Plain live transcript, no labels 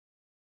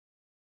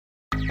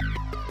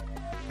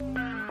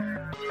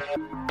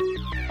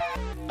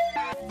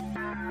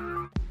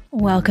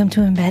Welcome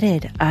to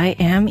Embedded. I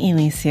am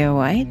Alicia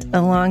White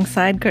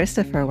alongside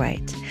Christopher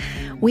White.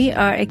 We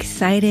are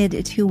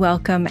excited to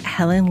welcome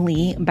Helen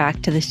Leigh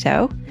back to the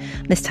show.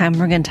 This time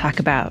we're going to talk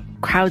about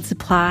crowd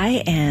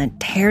supply and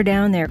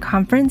Teardown, their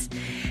conference,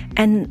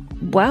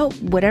 and, well,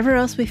 whatever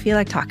else we feel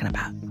like talking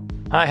about.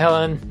 Hi,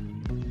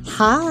 Helen.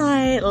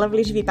 Hi,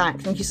 lovely to be back.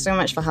 Thank you so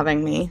much for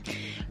having me.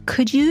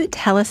 Could you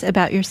tell us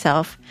about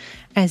yourself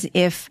as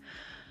if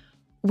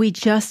we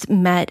just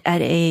met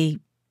at a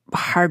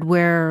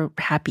hardware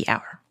happy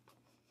hour?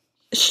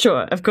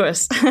 Sure, of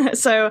course.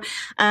 So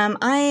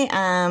I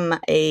am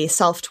a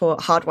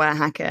self-taught hardware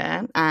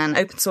hacker and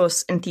open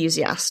source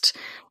enthusiast,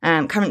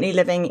 currently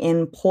living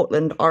in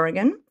Portland,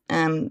 Oregon.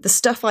 The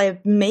stuff I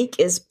make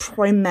is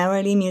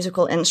primarily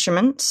musical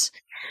instruments.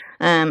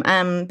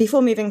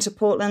 Before moving to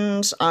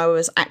Portland, I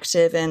was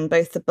active in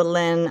both the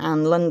Berlin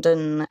and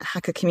London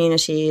hacker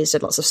communities,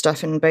 did lots of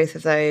stuff in both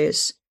of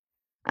those.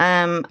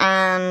 And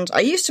I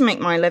used to make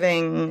my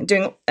living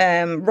doing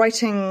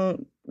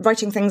writing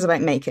things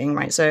about making,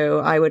 right? So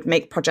I would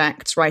make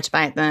projects, write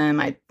about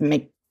them. I'd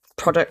make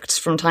products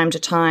from time to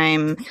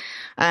time.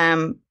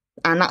 And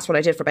that's what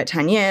I did for about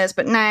 10 years.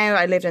 But now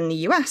I live in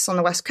the US on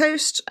the West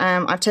Coast.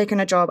 I've taken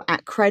a job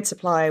at Crowd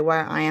Supply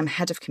where I am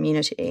head of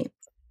community.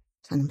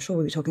 And I'm sure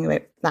we'll be talking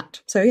about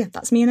that. So yeah,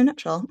 that's me in a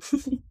nutshell.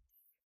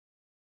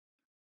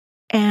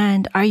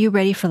 And are you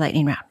ready for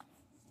lightning round?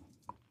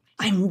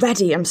 I'm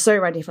ready. I'm so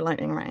ready for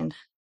lightning round.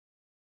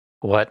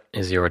 What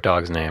is your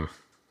dog's name?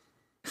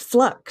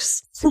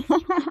 Flux.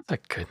 A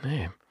good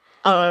name.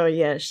 Oh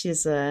yeah,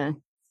 she's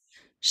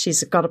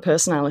got a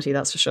personality,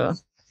 that's for sure.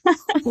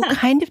 What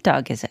kind of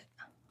dog is it?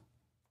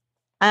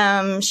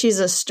 She's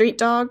a street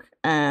dog,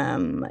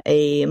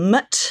 a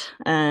mutt,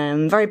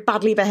 very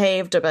badly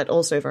behaved, but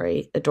also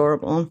very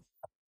adorable.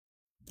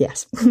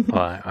 Yes.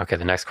 Well, okay,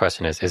 the next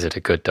question is it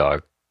a good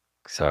dog?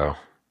 So...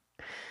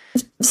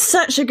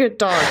 Such a good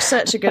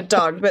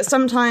dog. But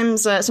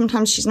sometimes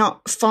she's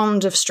not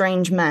fond of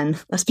strange men.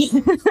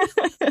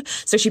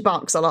 So she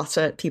barks a lot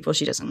at people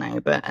she doesn't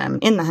know. But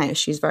in the house,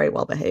 she's very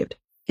well behaved.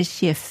 Is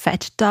she a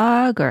fetch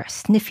dog or a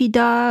sniffy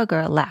dog or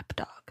a lap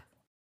dog?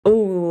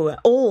 Oh,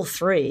 all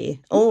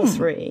three. All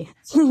three.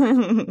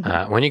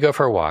 When you go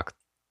for a walk,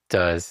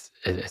 is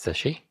it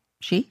she?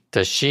 She?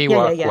 Does she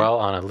walk well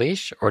on a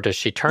leash, or does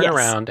she turn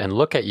around and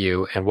look at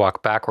you and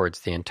walk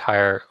backwards the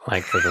entire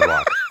length of the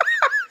walk?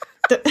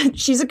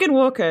 She's a good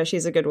walker.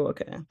 Jojo's a good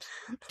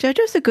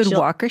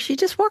walker. She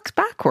just walks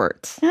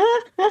backwards.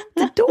 It's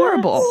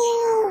adorable.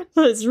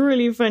 It's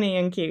really funny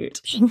and cute.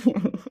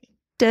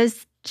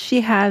 Does she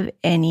have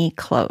any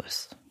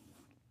clothes?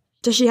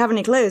 Does she have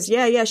any clothes?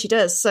 Yeah, she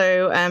does.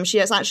 So she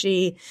has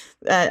actually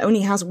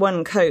only has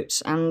one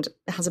coat and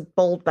has a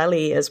bald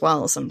belly as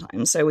well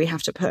sometimes. So we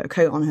have to put a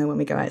coat on her when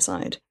we go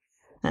outside,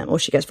 or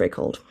she gets very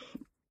cold.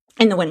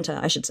 In the winter,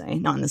 I should say,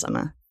 not in the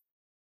summer.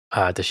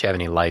 Does she have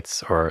any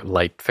lights or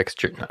light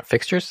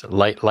fixtures?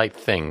 Light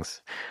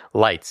things,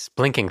 lights,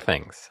 blinking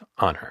things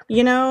on her?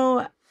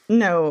 No.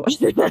 No,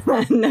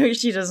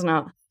 she does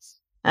not.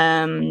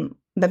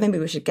 But maybe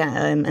we should get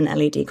an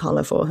LED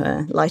collar for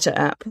her, light it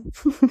up.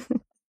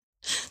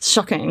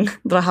 Shocking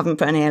that I haven't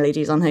put any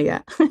LEDs on her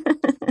yet.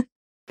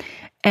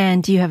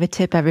 And do you have a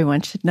tip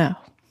everyone should know?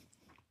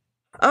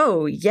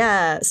 Oh,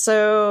 yeah.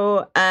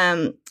 So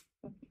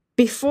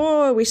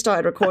before we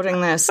started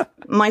recording this,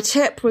 my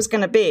tip was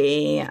going to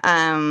be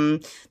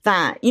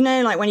that,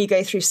 like when you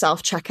go through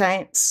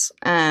self-checkouts,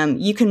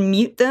 you can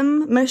mute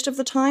them most of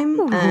the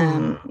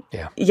time.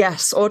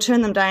 Yes, or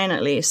turn them down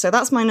at least. So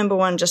that's my number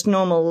one, just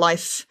normal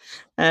life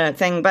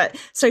thing. But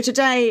so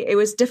today it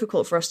was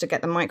difficult for us to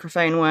get the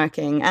microphone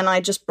working, and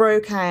I just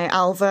broke out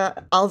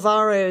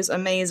Alvaro's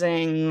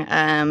amazing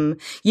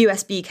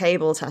USB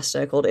cable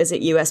tester called "Is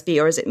It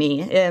USB or Is It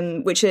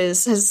Me?" Which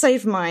has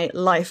saved my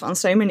life on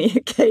so many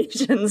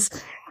occasions.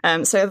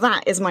 So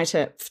that is my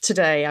tip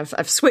today.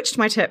 I've switched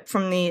my tip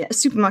from the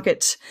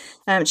supermarket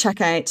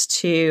checkout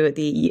to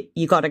the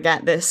you got to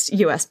get this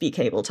USB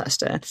cable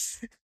tester.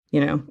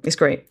 It's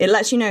great. It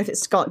lets you know if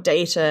it's got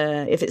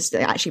data, if it's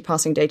actually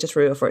passing data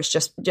through, or if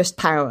it's just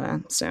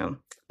power. So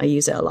I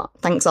use it a lot.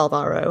 Thanks,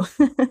 Alvaro.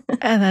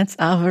 And that's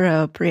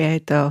Alvaro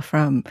Prieto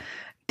from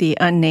the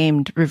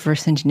Unnamed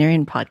Reverse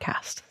Engineering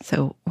podcast.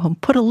 So we'll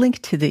put a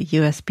link to the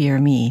USB or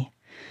Me.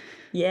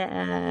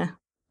 Yeah,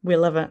 we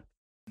love it.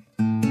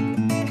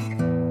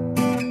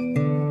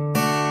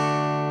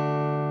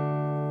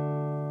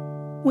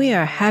 We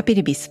are happy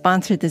to be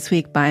sponsored this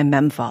week by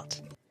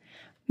Memfault.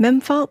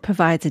 Memfault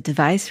provides a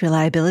device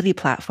reliability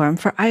platform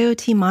for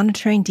IoT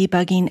monitoring,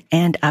 debugging,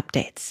 and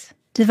updates.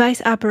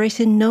 Device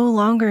operation no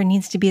longer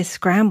needs to be a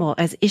scramble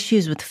as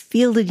issues with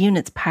fielded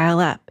units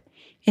pile up.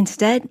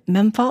 Instead,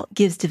 Memfault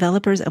gives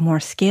developers a more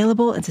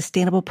scalable and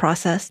sustainable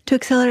process to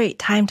accelerate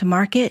time to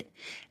market,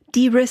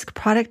 de-risk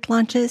product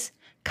launches,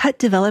 cut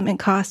development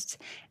costs,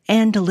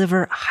 and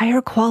deliver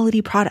higher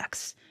quality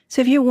products.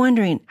 So if you're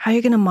wondering how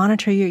you're going to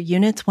monitor your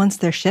units once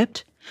they're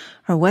shipped,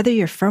 or whether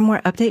your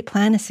firmware update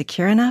plan is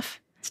secure enough,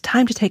 it's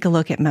time to take a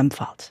look at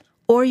Memfault.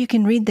 Or you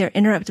can read their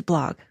Interrupt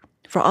blog,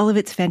 for all of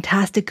its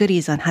fantastic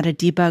goodies on how to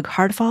debug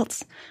hard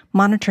faults,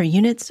 monitor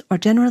units, or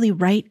generally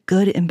write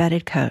good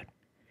embedded code.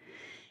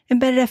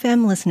 Embedded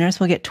FM listeners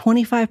will get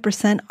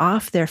 25%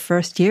 off their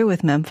first year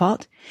with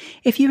Memfault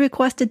if you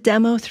request a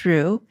demo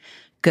through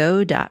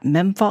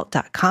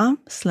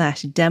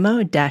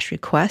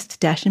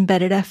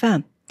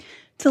go.memfault.com/demo-request-embeddedfm.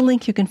 It's a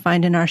link you can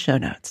find in our show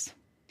notes.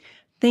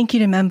 Thank you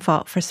to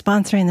Memfault for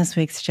sponsoring this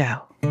week's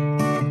show.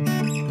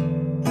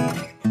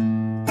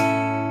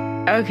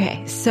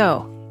 Okay,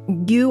 so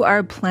you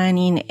are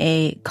planning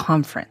a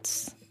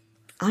conference.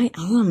 I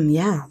am,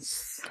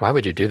 yes. Why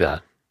would you do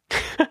that?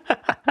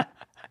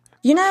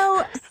 You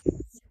know,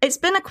 it's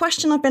been a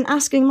question I've been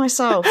asking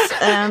myself.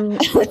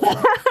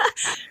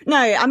 No,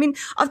 I mean,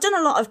 I've done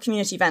a lot of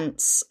community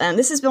events.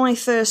 This has been my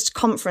first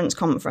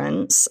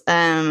conference,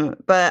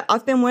 but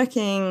I've been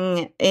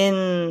working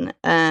in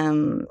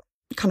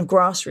kind of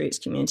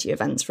grassroots community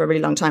events for a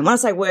really long time. When I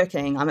say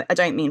working, I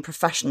don't mean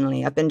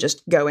professionally. I've been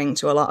just going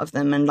to a lot of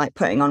them and like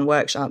putting on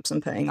workshops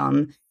and putting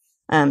on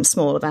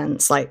small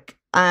events. Like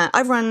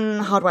I've run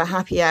Hardware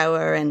Happy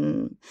Hour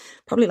in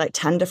probably like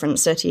 10 different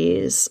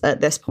cities at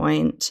this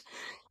point.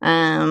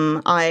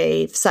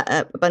 I've set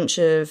up a bunch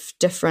of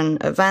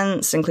different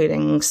events,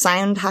 including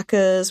Sound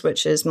Hackers,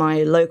 which is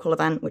my local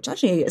event, which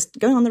actually is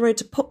going on the road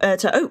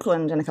to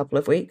Oakland in a couple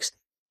of weeks.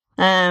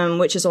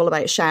 Which is all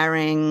about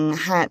sharing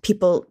how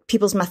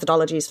people's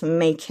methodologies for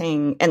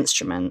making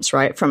instruments,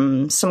 right?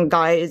 From some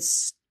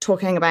guys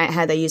talking about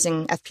how they're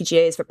using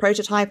FPGAs for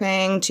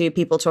prototyping to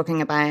people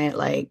talking about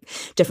like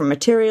different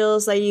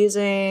materials they're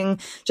using.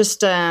 Just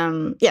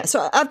so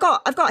I've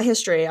got a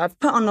history. I've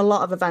put on a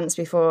lot of events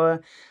before,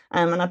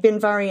 and I've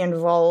been very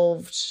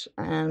involved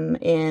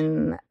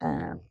in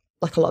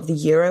like a lot of the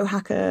Euro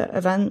Hacker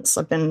events.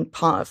 I've been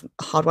part of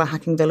Hardware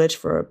Hacking Village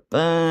for a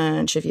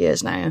bunch of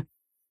years now.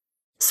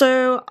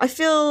 So I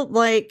feel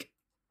like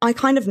I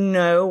kind of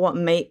know what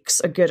makes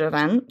a good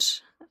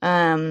event,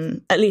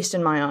 at least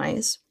in my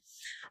eyes.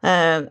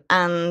 And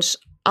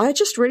I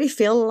just really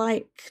feel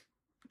like,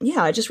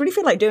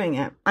 doing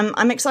it.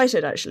 I'm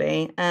excited,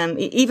 actually.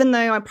 Even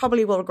though I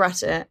probably will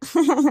regret it.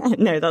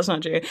 No, that's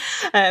not true.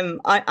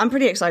 I'm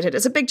pretty excited.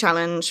 It's a big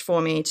challenge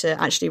for me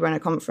to actually run a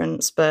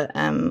conference, but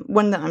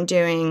one that I'm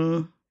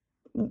doing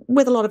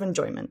with a lot of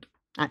enjoyment,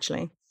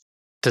 actually.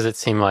 Does it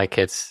seem like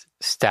it's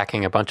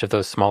stacking a bunch of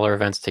those smaller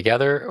events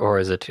together, or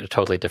is it a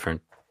totally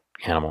different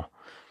animal?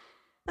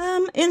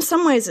 In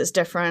some ways it's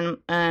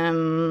different,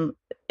 in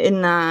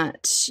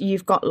that you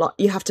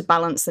have to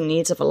balance the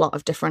needs of a lot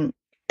of different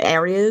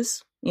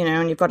areas, you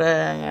know, and you've got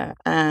to,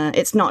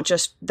 there's not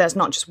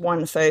just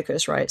one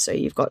focus, right? So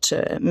you've got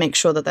to make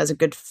sure that there's a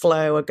good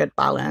flow, a good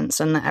balance,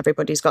 and that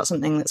everybody's got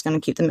something that's going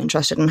to keep them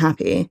interested and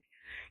happy,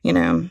 you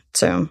know?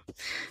 So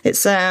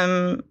it's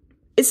an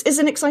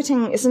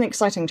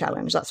exciting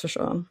challenge, that's for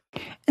sure.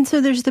 And so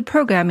there's the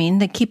programming,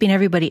 the keeping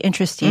everybody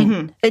interested,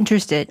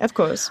 of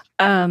course,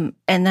 and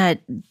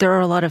that there are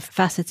a lot of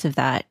facets of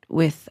that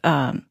with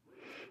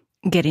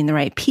getting the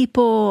right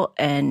people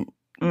and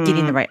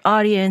getting the right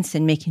audience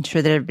and making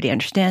sure that everybody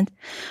understands.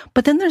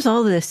 But then there's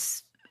all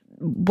this,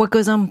 what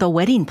goes on with the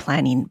wedding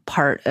planning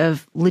part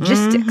of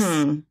logistics.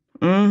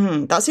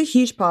 That's a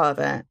huge part of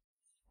it.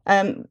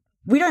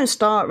 We don't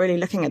start really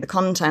looking at the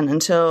content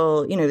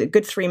until, you know, a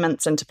good 3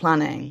 months into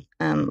planning.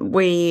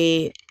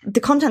 The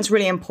content's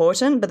really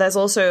important, but there's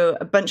also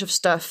a bunch of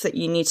stuff that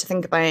you need to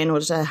think about in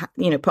order to,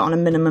 put on a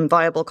minimum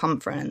viable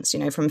conference,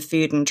 from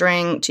food and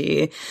drink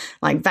to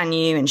like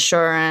venue,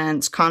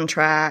 insurance,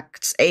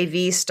 contracts,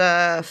 AV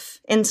stuff,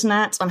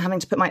 internet. I'm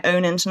having to put my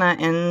own internet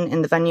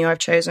in the venue I've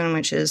chosen,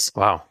 which is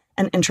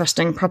an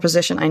interesting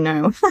proposition, I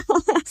know.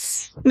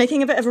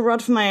 Making a bit of a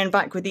rod for my own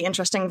back with the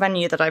interesting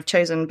venue that I've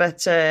chosen,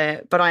 but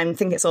I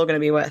think it's all going to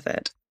be worth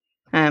it.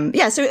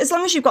 So as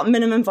long as you've got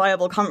minimum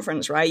viable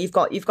conference, right? You've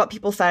got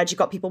people fed, you've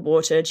got people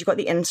watered, you've got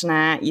the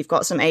internet, you've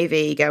got some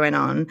AV going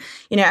on.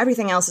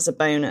 Everything else is a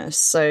bonus.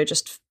 So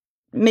just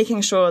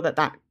making sure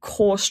that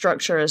core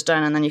structure is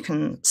done, and then you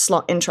can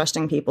slot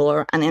interesting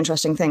people and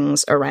interesting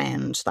things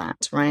around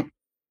that, right?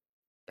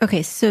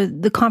 Okay, so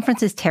the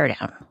conference is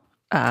Teardown.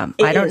 I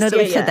don't know that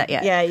we've said that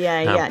yet.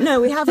 Yeah.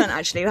 No, we haven't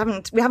actually.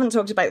 We haven't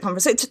talked about the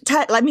conference. So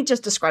let me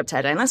just describe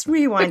Teardown. Let's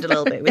rewind a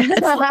little bit.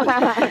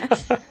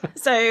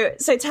 So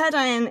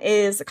Teardown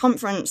is a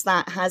conference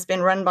that has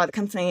been run by the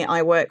company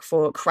I work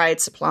for,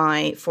 Crowd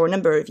Supply, for a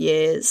number of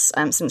years,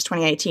 since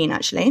 2018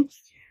 actually.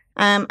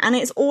 And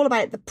it's all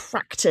about the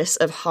practice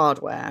of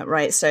hardware,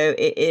 right? So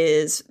it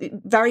is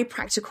very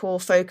practical,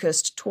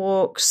 focused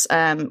talks.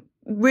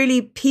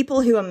 Really,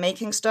 people who are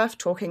making stuff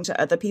talking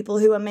to other people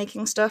who are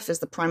making stuff is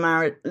the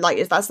primary,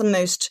 that's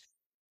the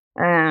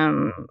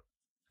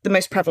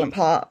most prevalent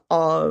part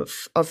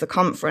of the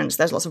conference.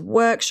 There's lots of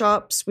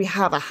workshops. We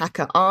have a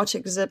hacker art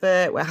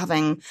exhibit. We're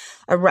having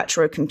a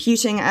retro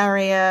computing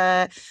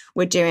area.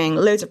 We're doing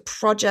loads of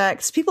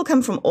projects. People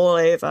come from all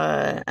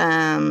over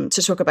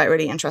to talk about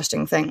really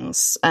interesting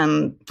things.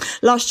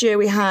 Last year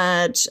we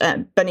had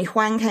Benny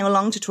Huang came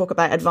along to talk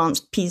about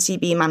advanced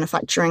PCB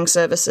manufacturing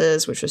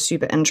services, which was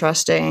super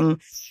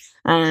interesting.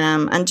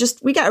 And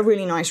just, we get a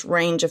really nice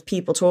range of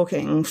people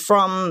talking,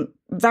 from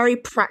very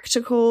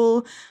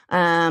practical,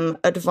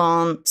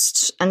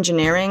 advanced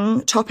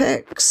engineering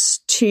topics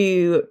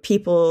to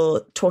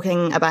people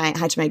talking about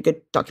how to make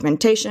good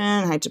documentation,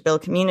 how to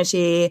build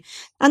community,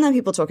 and then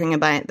people talking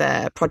about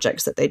their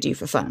projects that they do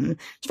for fun.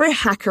 It's very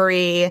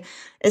hackery.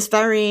 It's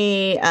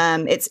very,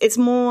 it's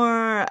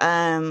more,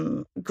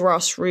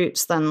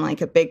 grassroots than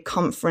like a big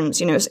conference.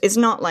 You know, it's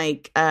not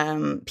like,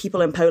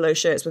 people in polo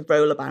shirts with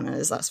roller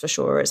banners, that's for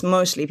sure. It's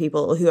mostly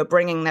people who are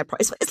bringing their,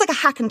 it's like a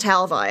hack and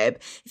tell vibe.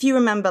 If you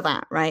remember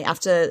that, right?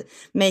 After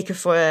Maker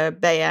for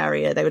Bay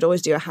Area, they would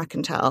always do a hack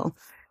and tell.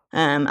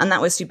 And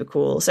that was super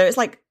cool. So it's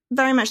like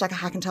very much like a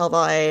hack and tell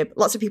vibe.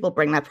 Lots of people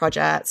bring their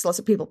projects. Lots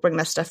of people bring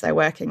their stuff they're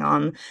working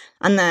on.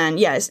 And then,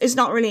 yeah, it's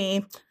not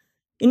really,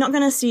 you're not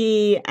going to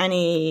see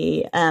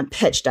any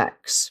pitch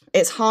decks.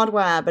 It's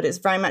hardware, but it's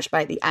very much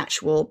about the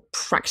actual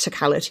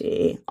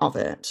practicality of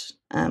it,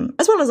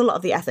 as well as a lot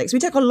of the ethics. We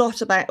talk a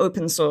lot about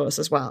open source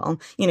as well,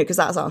 you know, because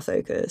that's our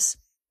focus.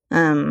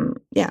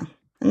 Yeah.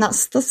 And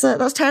that's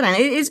Teardown.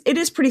 It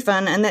is pretty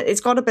fun, and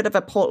it's got a bit of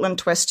a Portland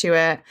twist to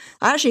it.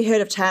 I actually heard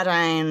of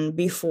Teardown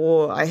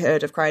before I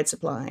heard of Crowd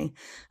Supply,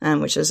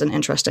 which is an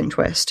interesting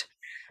twist.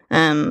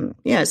 Yeah,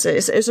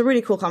 it's a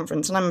really cool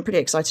conference, and I'm pretty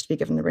excited to be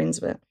given the reins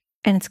of it.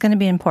 And it's going to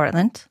be in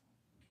Portland.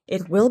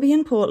 It will be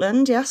in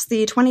Portland, yes.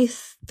 The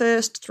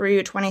 21st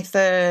through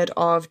 23rd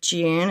of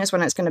June is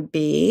when it's going to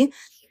be.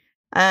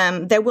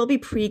 There will be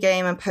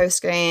pre-game and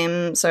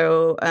post-game.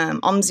 So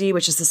OMSI,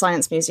 which is the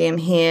Science Museum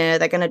here,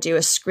 they're going to do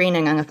a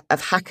screening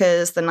of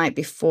Hackers the night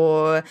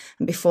before.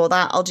 And before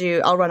that,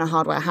 I'll run a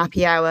hardware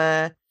happy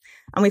hour.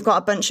 And we've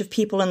got a bunch of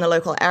people in the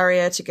local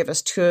area to give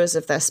us tours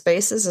of their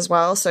spaces as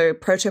well. So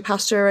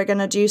Protopasta are going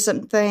to do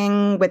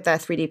something with their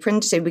 3D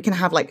printing. So we can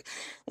have like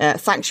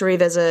factory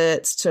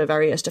visits to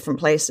various different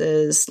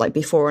places, like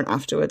before and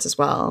afterwards as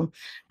well.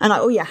 And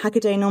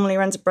Hackaday normally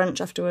runs a brunch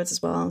afterwards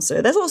as well.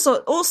 So there's also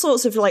all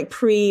sorts of like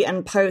pre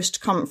and post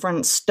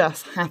conference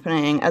stuff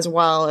happening, as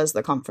well as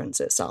the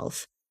conference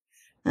itself.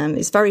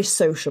 It's very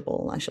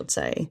sociable, I should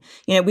say.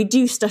 You know, we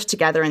do stuff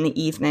together in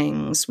the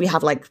evenings. We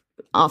have like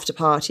after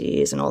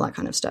parties and all that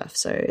kind of stuff.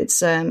 So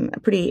it's a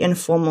pretty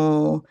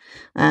informal,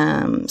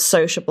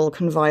 sociable,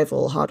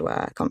 convivial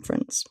hardware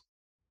conference.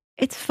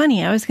 It's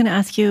funny. I was going to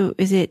ask you,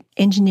 is it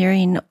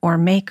engineering or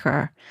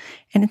maker?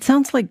 And it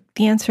sounds like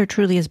the answer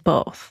truly is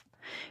both.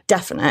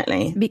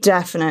 Definitely.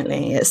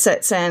 Definitely. It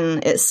sits in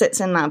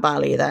that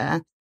valley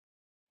there.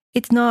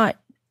 It's not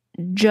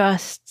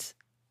just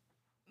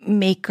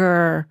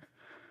maker,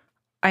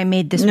 I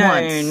made this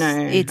once. No.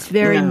 It's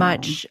very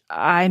much,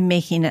 I'm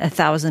making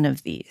 1,000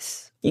 of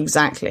these.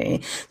 Exactly.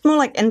 It's more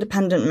like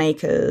independent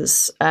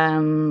makers,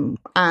 and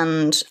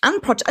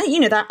project, you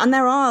know, that, and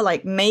there are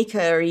like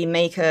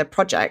maker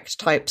project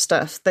type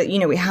stuff that, you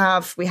know, we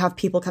have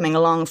people coming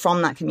along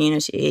from that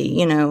community,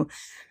 you know.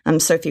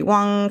 Sophie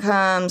Wong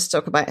comes to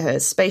talk about her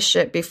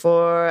spaceship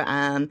before.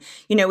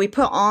 You know, we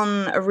put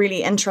on a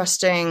really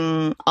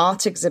interesting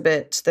art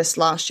exhibit this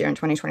last year in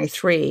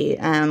 2023,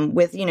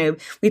 with, you know,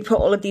 we put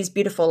all of these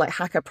beautiful like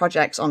hacker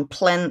projects on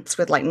plinths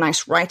with like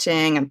nice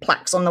writing and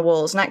plaques on the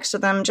walls next to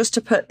them, just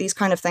to put these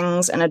kind of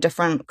things in a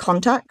different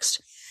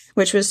context,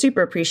 which was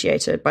super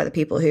appreciated by the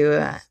people who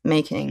are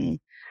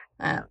making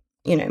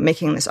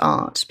this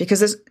art, because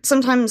there's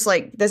sometimes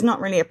like there's not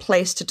really a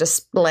place to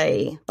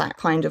display that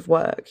kind of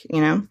work,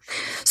 you know.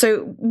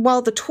 So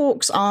while the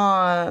talks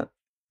are,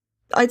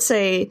 I'd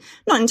say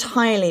not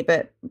entirely,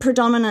 but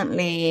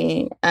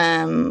predominantly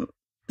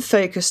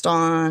focused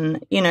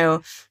on, you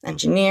know,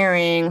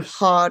 engineering,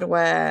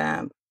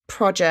 hardware,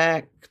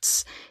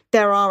 projects,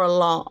 there are a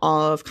lot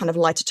of kind of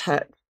lighter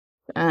touch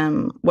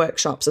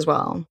workshops as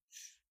well.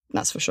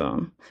 That's for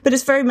sure. But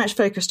it's very much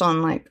focused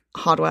on like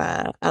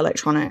hardware,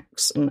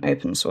 electronics, and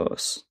open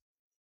source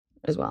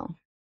as well.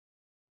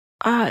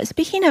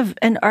 Speaking of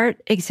an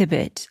art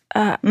exhibit,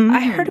 I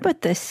heard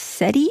about the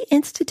SETI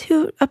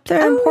Institute up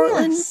there in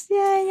Portland. Yes.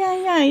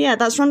 Yeah.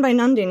 That's run by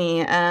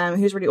Nandini,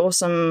 who's a really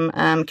awesome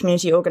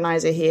community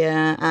organizer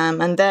here.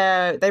 And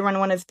they run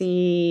one of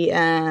the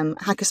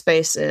hacker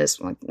spaces.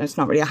 Well, it's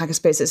not really a hacker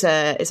space. It's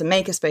a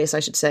maker space, I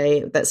should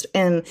say, that's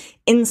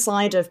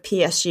inside of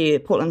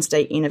PSU, Portland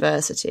State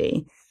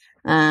University.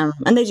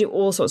 And they do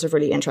all sorts of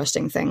really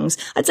interesting things.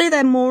 I'd say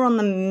they're more on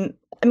the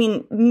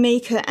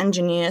maker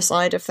engineer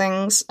side of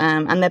things,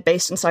 and they're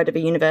based inside of a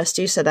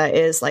university, so there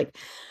is like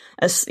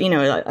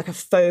a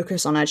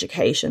focus on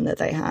education that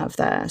they have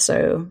there.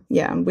 So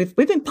yeah, we've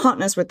been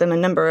partners with them a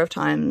number of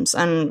times,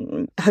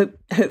 and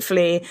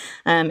hopefully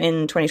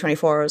in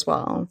 2024 as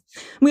well.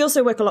 We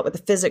also work a lot with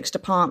the physics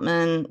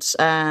department.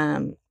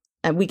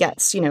 And we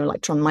get, you know,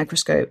 electron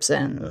microscopes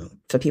in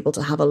for people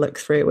to have a look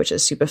through, which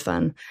is super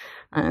fun.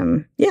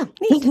 Yeah.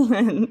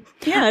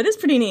 Yeah, it is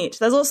pretty neat.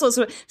 There's all sorts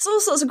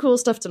of cool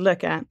stuff to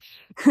look at.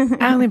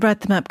 I only brought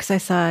them up because I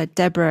saw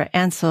Deborah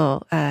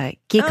Ansel,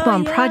 Geek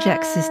Bomb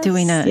Projects, is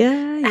doing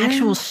a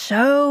actual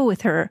show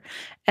with her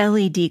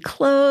LED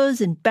clothes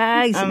and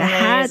bags and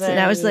hats. And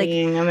I was like,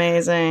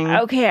 amazing.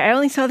 Okay, I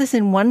only saw this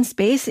in one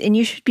space and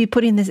you should be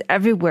putting this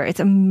everywhere. It's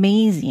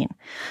amazing.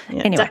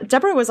 Yeah. Anyway.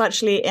 Deborah was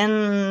actually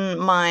in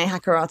my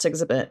Hacker Art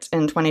exhibit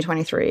in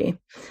 2023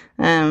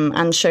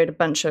 and showed a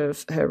bunch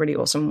of her really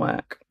awesome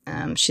work.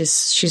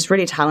 She's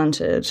really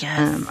talented,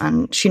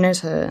 and she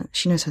knows her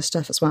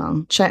stuff as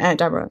well. Shout out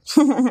Deborah.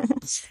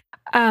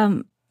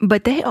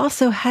 But they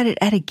also had it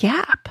at a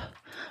Gap.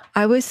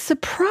 I was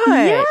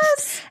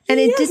surprised. And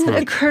it didn't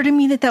occur to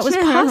me that was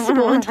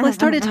possible until I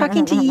started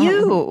talking to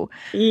you.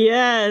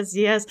 Yes.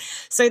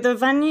 So the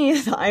venue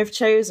that I've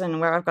chosen,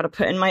 where I've got to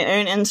put in my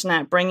own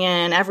internet, bring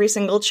in every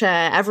single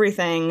chair,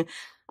 everything,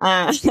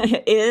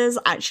 is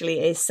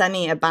actually a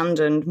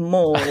semi-abandoned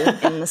mall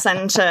in the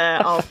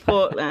center of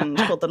Portland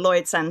called the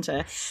Lloyd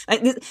Center.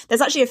 There's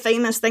actually a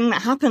famous thing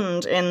that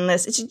happened in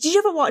this. Did you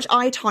ever watch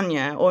I,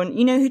 Tonya? Or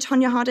you know who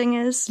Tonya Harding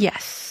is?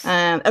 Yes.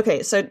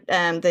 Okay, so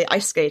the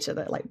ice skater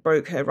that like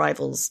broke her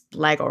rival's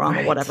leg or arm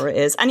or whatever it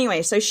is.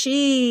 Anyway, so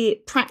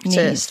she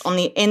practiced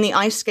in the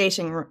ice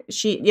skating.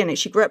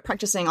 She grew up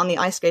practicing on the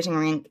ice skating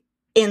rink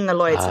in the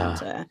Lloyd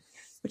Center,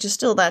 which is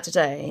still there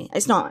today.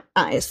 It's not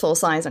at its full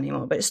size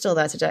anymore, but it's still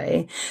there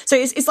today. So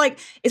it's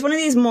one of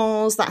these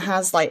malls that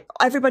has like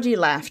everybody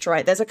left,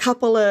 right? There's a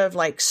couple of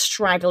like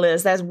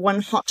stragglers. There's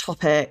one Hot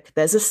Topic.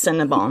 There's a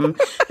Cinnabon,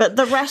 but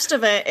the rest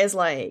of it is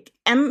like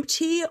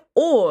empty,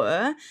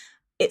 or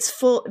it's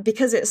full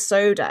because it's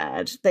so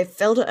dead. They've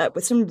filled it up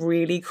with some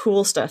really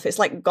cool stuff. It's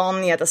like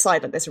gone the other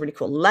side. Like there's a really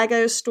cool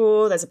Lego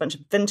store. There's a bunch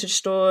of vintage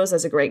stores.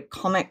 There's a great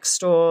comic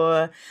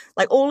store.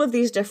 Like all of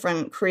these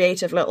different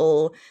creative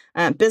little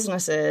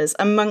businesses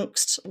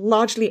amongst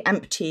largely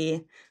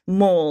empty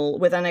mall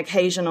with an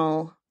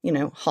occasional,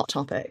 Hot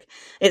Topic.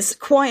 It's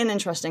quite an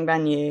interesting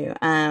venue.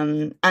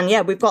 And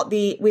yeah, we've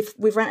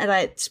rented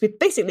out, we've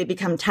basically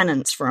become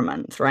tenants for a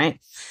month, right?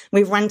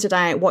 We've rented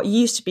out what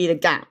used to be the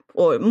Gap,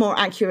 or more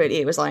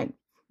accurately, it was like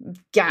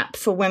Gap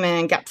for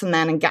women, Gap for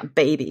men, and Gap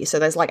baby. So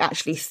there's like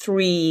actually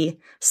 3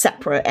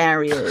 separate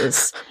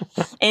areas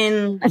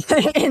in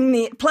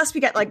the, plus we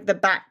get like the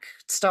back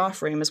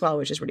staff room as well,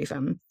 which is really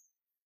fun.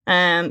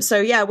 So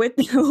yeah,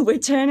 we're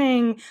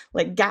turning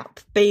like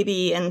Gap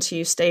baby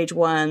into stage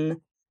 1.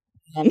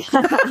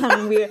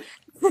 And we're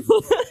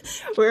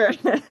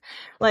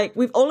like,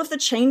 we've all of the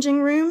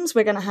changing rooms,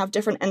 we're going to have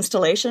different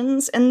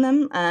installations in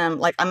them.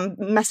 Like I'm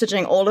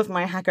messaging all of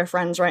my hacker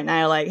friends right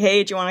now, like,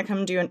 hey, do you want to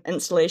come do an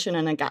installation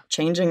in a Gap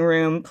changing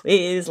room,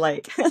 please?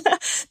 Like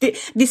the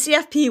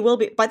CFP will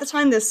be, by the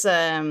time this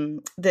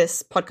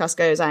podcast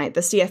goes out,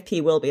 the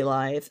CFP will be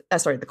live.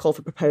 Sorry, the call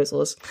for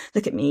proposals.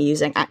 Look at me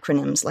using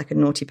acronyms like a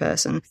naughty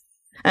person.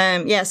 So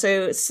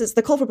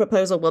the call for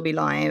proposal will be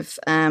live,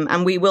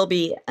 and we will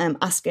be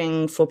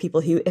asking for people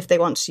who, if they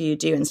want to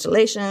do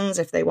installations,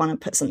 if they want to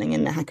put something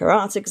in the Hacker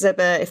Art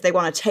exhibit, if they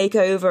want to take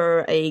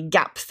over a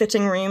Gap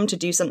fitting room to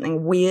do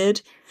something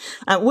weird.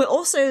 We're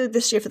also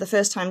this year for the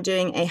first time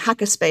doing a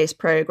hackerspace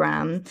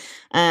program.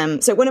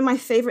 So one of my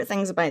favorite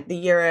things about the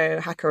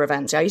Euro hacker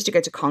events, I used to go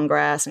to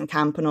Congress and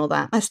camp and all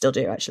that. I still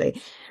do actually,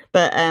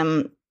 but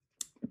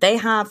they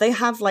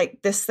have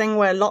like this thing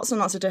where lots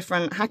and lots of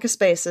different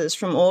hackerspaces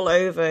from all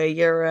over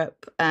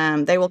Europe,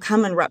 they will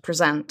come and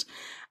represent.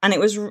 And it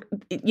was,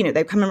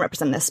 they come and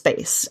represent their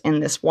space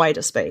in this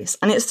wider space.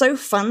 And it's so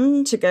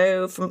fun to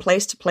go from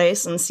place to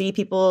place and see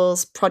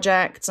people's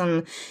projects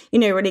and,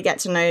 really get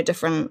to know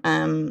different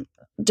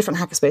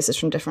hackerspaces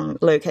from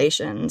different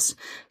locations.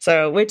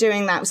 So we're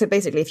doing that. So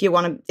basically, if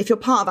you're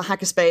part of a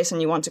hackerspace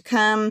and you want to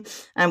come,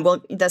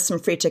 there's some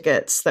free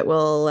tickets that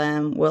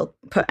we'll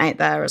put out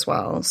there as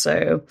well.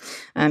 So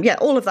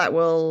all of that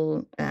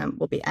will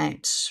be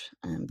out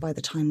by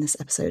the time this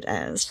episode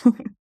airs.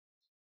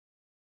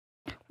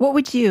 What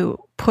would you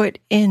put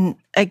in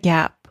a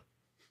Gap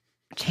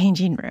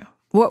changing room?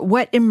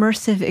 What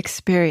immersive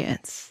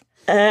experience?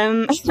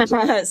 So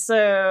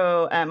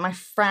my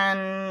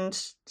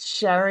friend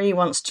Sherry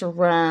wants to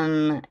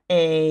run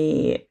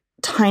a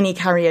tiny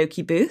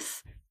karaoke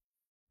booth,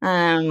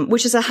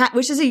 which is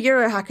a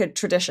Euro Hacker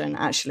tradition.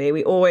 Actually,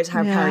 we always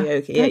have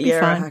karaoke at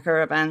Euro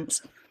Hacker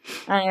events.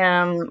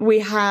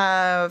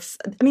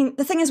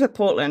 The thing is with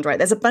Portland, right?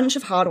 There's a bunch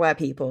of hardware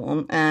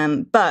people,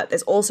 but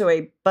there's also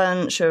a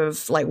bunch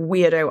of like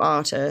weirdo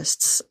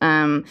artists.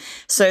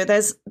 So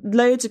there's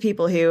loads of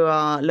people who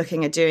are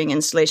looking at doing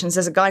installations.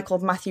 There's a guy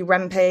called Matthew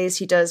Rempes.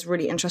 He does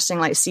really interesting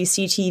like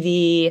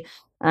CCTV,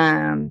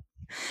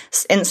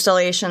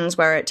 installations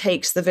where it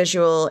takes the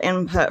visual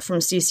input from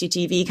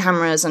CCTV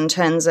cameras and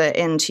turns it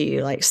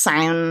into like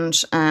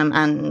sound,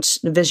 and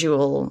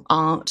visual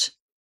art.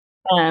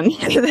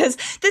 There's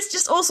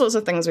just all sorts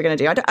of things we're going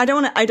to do. I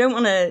don't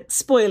want to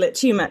spoil it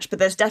too much, but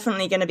there's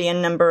definitely going to be a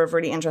number of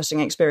really interesting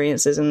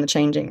experiences in the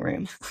changing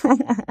room.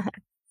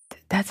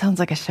 That sounds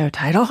like a show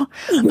title.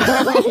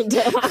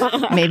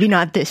 Maybe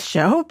not this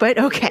show, but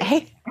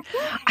okay.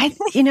 I'm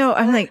sitting here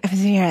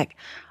like,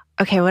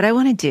 okay, what I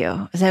want to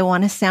do is I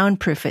want to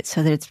soundproof it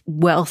so that it's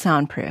well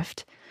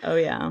soundproofed. Oh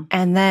yeah.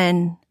 And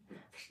then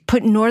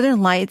put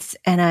Northern Lights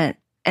and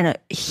a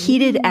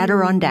heated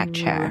Adirondack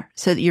chair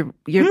so that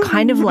you're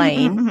kind of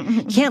laying.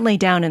 You can't lay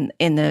down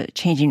in the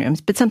changing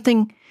rooms, but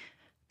something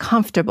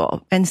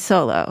comfortable and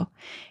solo.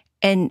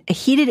 And a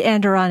heated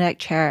Adirondack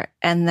chair,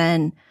 and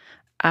then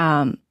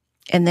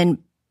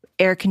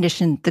air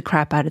condition the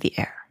crap out of the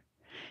air.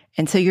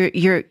 And so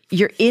you're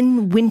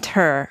in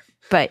winter,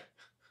 but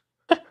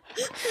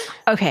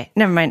okay,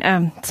 never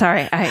mind.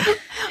 Sorry,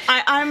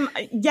 I'm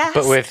yes,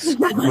 but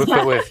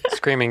with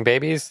screaming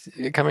babies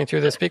coming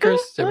through the speakers.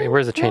 I mean,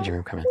 where's the changing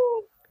room coming?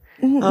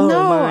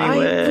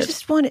 I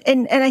just want,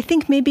 and I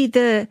think maybe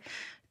the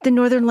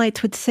Northern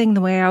Lights would sing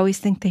the way I always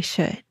think they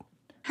should.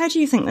 How do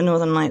you think the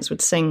Northern Lights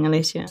would sing,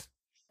 Alicia?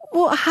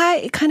 Well,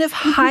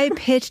 high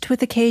pitched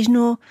with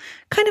occasional,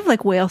 kind of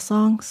like whale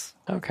songs.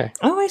 Okay.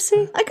 Oh, I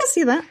see. I can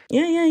see that.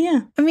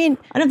 Yeah. I mean,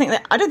 I don't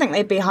think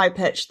they'd be high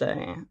pitched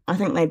though. I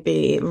think they'd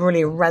be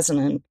really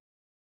resonant.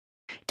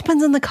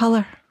 Depends on the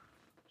color.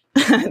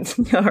 All right.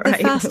 The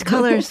fast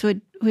colors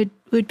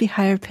would be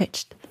higher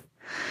pitched.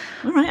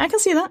 All right, I can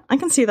see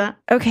that.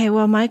 Okay,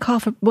 well, my call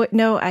for what?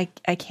 No, I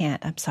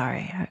can't. I'm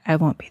sorry, I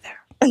won't be there.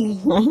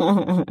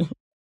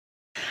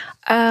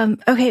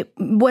 Okay,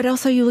 what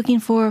else are you looking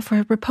for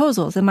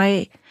proposals?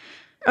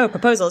 Oh,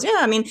 proposals. Yeah,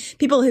 I mean,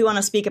 people who want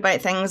to speak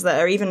about things that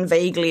are even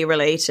vaguely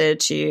related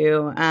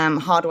to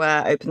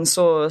hardware, open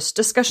source,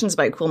 discussions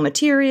about cool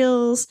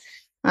materials,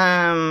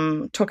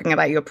 talking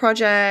about your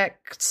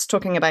projects,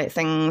 talking about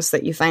things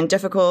that you find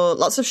difficult,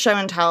 lots of show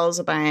and tells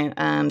about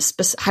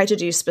how to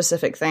do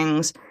specific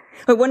things.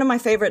 But one of my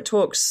favorite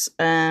talks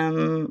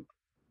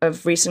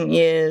of recent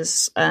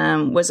years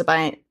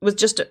was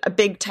just a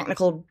big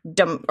technical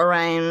dump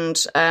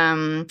around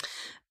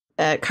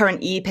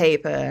current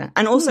e-paper.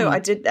 And also I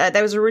did,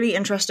 there was a really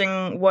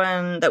interesting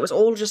one that was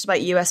all just about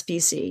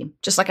USB-C,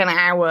 just like an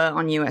hour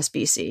on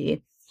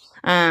USB-C.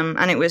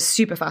 And it was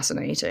super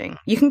fascinating.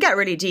 You can get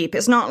really deep.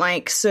 It's not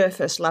like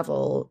surface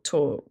level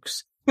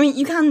talks. I mean,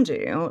 you can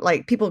do,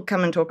 like, people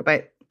come and talk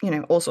about,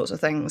 all sorts of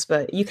things,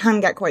 but you can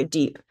get quite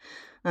deep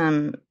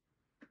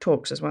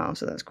talks as well,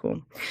 so that's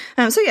cool.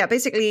 So yeah,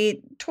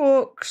 basically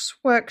talks,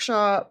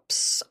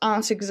 workshops,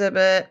 art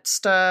exhibit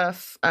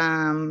stuff,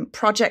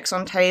 projects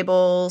on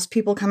tables,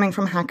 people coming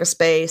from hacker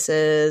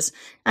spaces,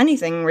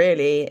 anything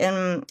really.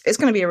 And it's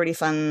going to be a really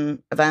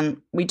fun event.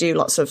 We do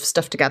lots of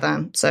stuff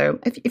together, so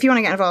if you want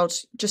to get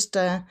involved, just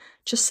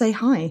say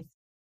hi.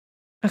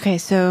 Okay,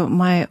 so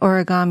my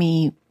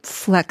origami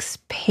flex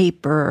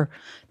paper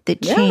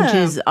that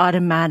changes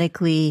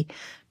automatically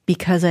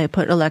because I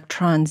put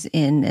electrons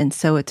in, and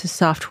so it's a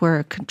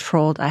software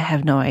controlled. I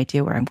have no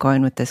idea where I'm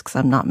going with this because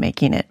I'm not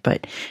making it,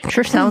 but it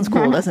sure sounds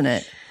cool, doesn't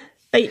it?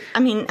 But, I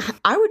mean,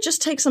 I would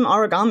just take some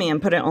origami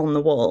and put it on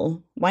the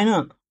wall. Why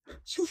not?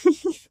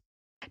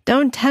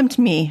 Don't tempt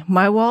me.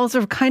 My walls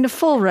are kind of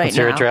full right What's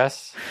now. your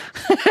address?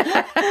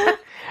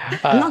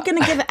 I'm not going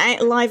to give it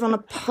out live on a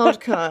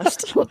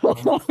podcast.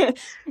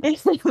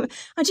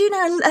 I do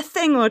know a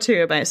thing or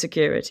two about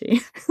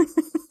security.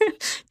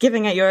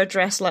 Giving out your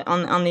address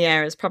on the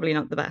air is probably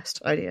not the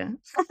best idea.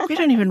 We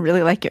don't even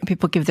really like it when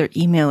people give their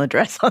email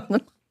address on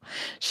the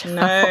show.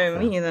 No,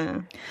 me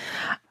either.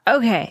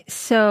 Okay,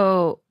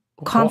 so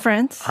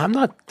conference. Well, I'm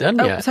not done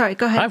yet. Oh, sorry,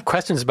 go ahead. I have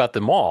questions about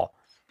the mall.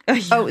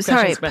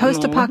 Sorry,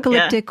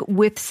 post-apocalyptic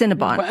with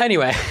Cinnabon. Well,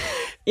 anyway.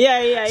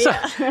 Yeah. So,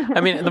 I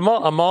mean,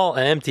 an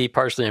empty,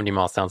 partially empty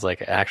mall sounds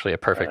like actually a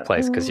perfect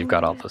place because you've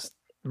got all those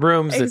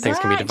rooms that things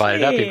can be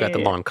divided up. You've got the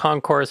long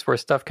concourse where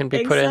stuff can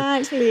be put in.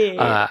 Exactly.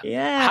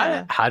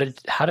 Yeah. How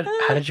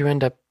did you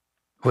end up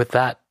with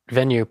that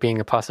venue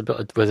being a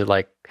possibility? Was it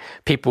like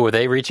were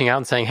they reaching out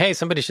and saying, "Hey,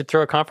 somebody should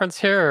throw a conference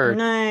here"? Or?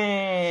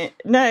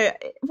 No.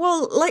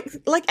 Well,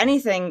 like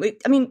anything,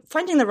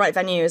 finding the right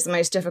venue is the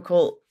most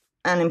difficult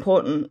and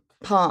important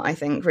part, I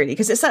think, really,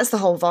 because it sets the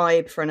whole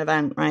vibe for an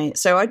event, right?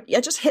 So I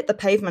just hit the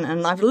pavement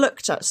and I've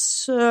looked at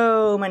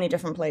so many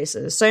different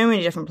places.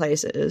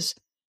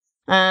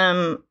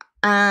 And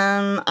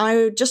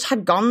I just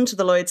had gone to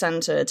the Lloyd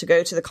Center to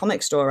go to the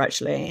comic store,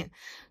 actually,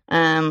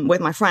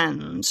 with my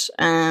friend.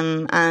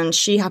 And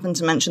she happened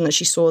to mention that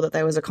she saw that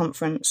there was a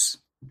conference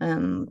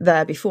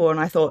there before. And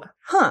I thought,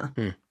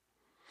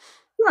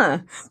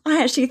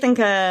 I actually think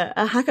a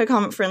hacker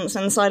conference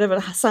inside of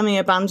a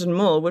semi-abandoned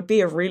mall would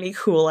be a really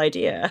cool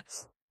idea.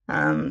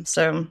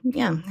 So,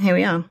 yeah, here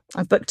we are.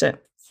 I've booked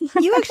it.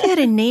 You actually had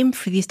a name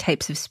for these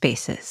types of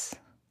spaces.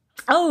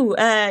 Oh,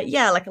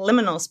 yeah, like a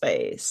liminal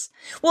space.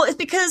 Well, it's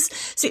because,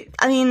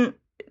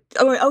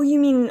 you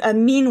mean a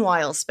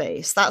meanwhile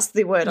space. That's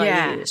the word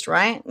I used,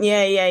 right?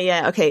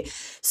 Yeah. Okay.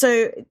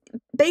 So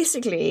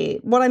basically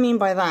what I mean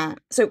by that,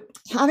 so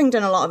having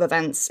done a lot of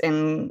events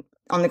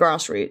on the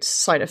grassroots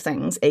side of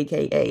things,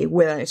 aka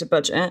without a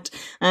budget,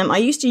 I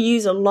used to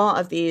use a lot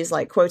of these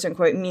like quote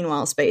unquote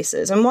meanwhile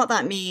spaces. And what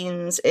that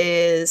means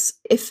is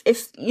if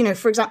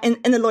for example,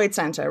 in the Lloyd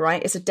Center,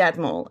 right, it's a dead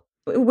mall.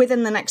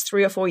 Within the next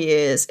 3 or 4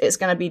 years, it's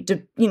going to be,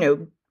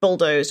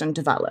 bulldozed and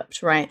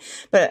developed, right?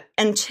 But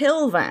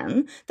until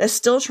then, they're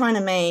still trying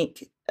to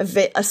make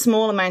a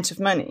small amount of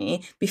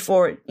money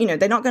before,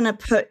 they're not going to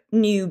put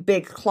new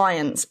big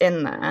clients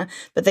in there,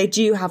 but they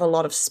do have a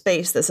lot of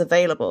space that's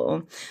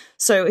available.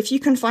 So if you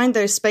can find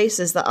those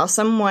spaces that are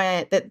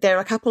somewhere that they're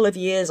a couple of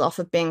years off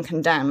of being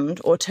condemned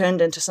or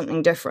turned into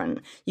something different,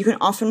 you can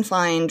often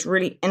find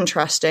really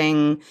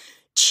interesting,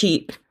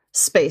 cheap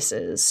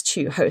spaces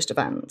to host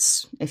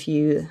events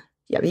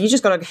but you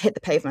just got to hit the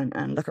pavement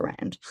and look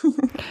around.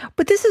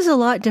 But this is a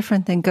lot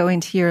different than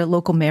going to your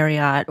local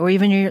Marriott or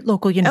even your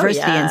local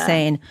university and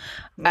saying,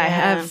 I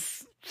have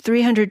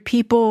 300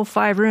 people,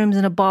 5 rooms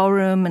in a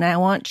ballroom, and I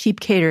want cheap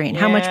catering.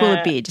 How much will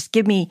it be? Just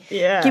give me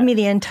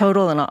the end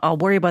total and I'll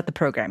worry about the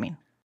programming.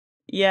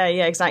 Yeah,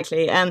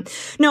 exactly.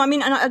 No, I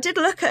mean, and I did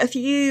look at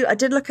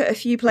a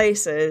few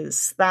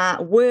places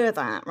that were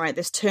that, right?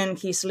 This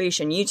turnkey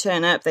solution. You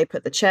turn up, they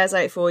put the chairs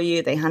out for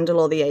you, they handle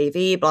all the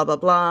AV, blah, blah,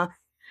 blah.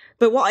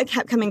 But what I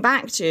kept coming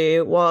back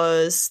to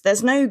was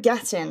there's no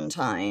get-in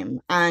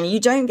time and you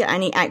don't get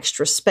any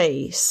extra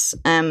space.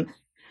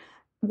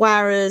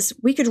 Whereas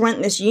we could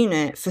rent this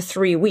unit for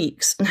 3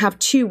 weeks and have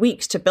 2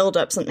 weeks to build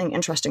up something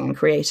interesting and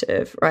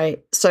creative,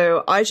 right?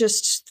 So I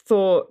just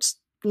thought,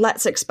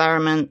 let's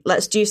experiment.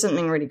 Let's do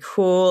something really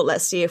cool.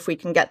 Let's see if we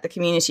can get the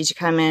community to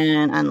come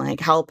in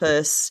and help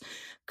us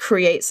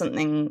create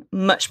something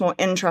much more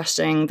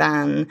interesting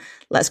than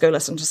let's go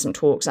listen to some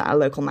talks at our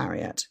local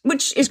Marriott,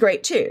 which is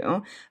great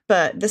too.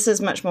 But this is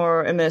much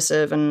more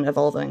immersive and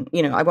evolving.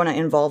 I want to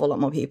involve a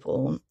lot more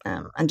people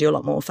and do a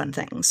lot more fun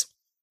things.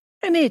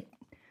 And it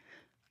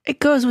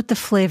goes with the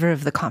flavor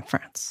of the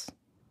conference.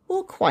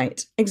 Well,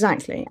 quite.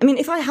 Exactly. I mean,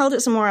 if I held it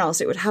somewhere else,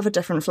 it would have a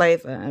different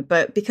flavor.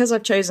 But because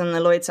I've chosen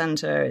the Lloyd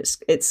Center,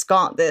 it's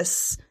got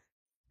this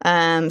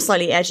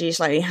slightly edgy,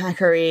 slightly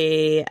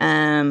hackery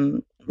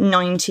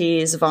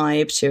 90s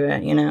vibe to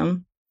it,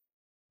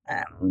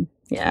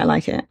 I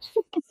like it.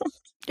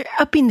 You're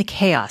upping the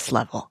chaos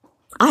level.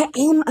 I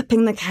am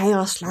upping the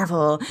chaos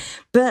level,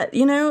 but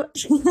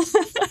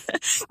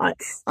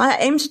I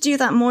aim to do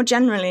that more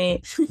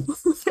generally.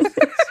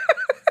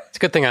 It's a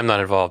good thing I'm not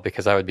involved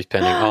because I would be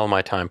spending all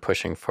my time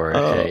pushing for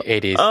a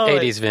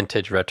 80s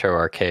vintage retro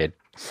arcade.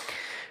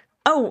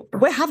 Oh,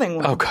 we're having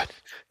one. Oh, God.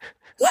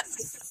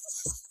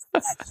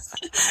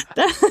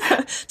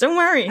 Don't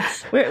worry,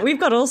 we've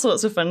got all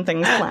sorts of fun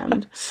things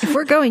planned. If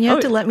we're going, you have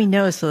to let me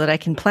know so that I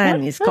can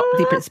plan these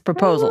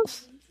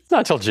proposals. It's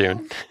not till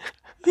June.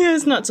 Yeah,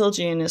 it's not till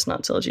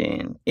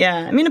June. Yeah,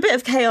 I mean, a bit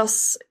of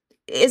chaos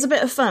is a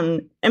bit of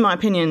fun, in my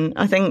opinion.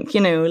 I think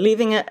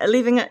leaving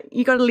it.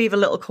 You got to leave a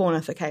little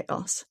corner for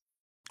chaos.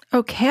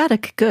 Oh,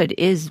 chaotic good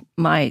is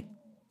my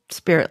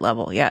spirit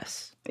level.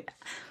 Yes,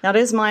 that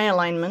is my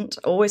alignment.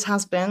 Always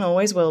has been.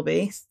 Always will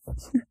be.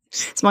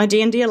 It's my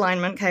D&D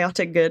alignment,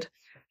 chaotic good.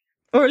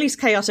 Or at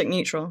least chaotic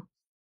neutral.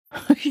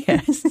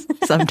 Yes,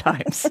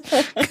 sometimes.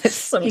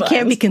 You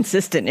can't be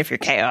consistent if you're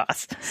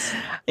chaos.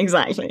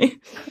 Exactly.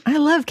 I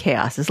love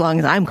chaos as long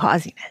as I'm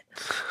causing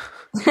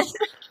it.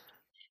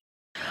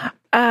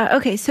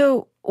 Okay,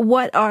 so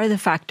what are the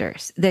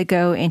factors that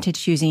go into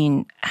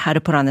choosing how to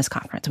put on this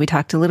conference? We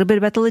talked a little bit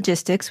about the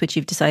logistics, which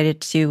you've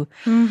decided to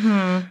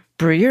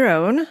brew your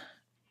own.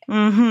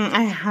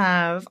 I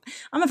have.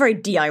 I'm a very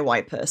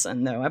DIY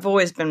person, though. I've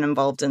always been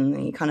involved in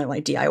the kind of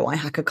DIY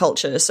hacker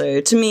culture. So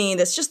to me,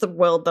 that's just the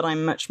world that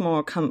I'm much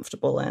more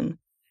comfortable in,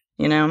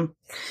 And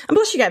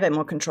plus, you get a bit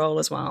more control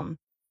as well.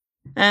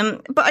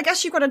 But I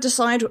guess you've got to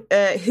decide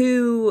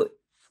who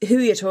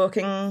you're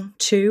talking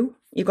to.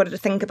 You've got to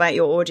think about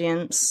your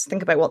audience,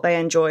 think about what they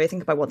enjoy,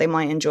 think about what they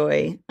might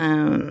enjoy,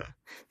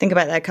 think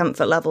about their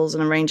comfort levels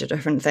and a range of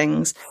different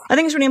things. I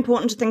think it's really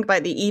important to think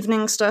about the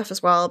evening stuff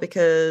as well,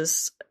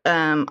 because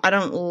I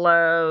don't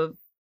love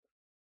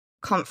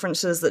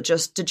conferences that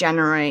just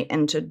degenerate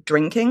into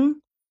drinking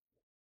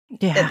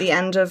at the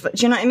end of, do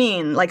you know what I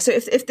mean? So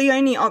if the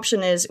only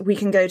option is we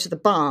can go to the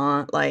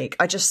bar,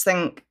 I just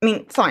think,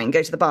 fine,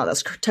 go to the bar,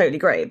 that's totally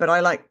great. But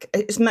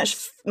it's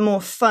much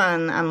more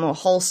fun and more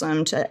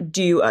wholesome to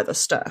do other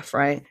stuff,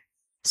 right?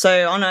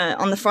 So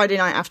on the Friday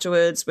night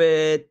afterwards,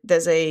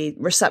 there's a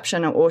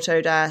reception at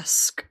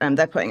Autodesk, and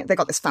they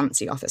got this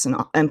fancy office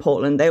in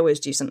Portland. They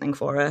always do something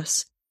for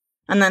us.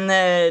 And then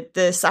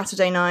the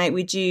Saturday night,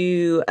 we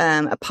do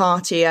a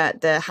party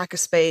at the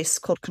hackerspace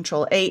called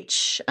Control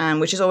H,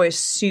 which is always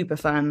super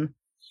fun.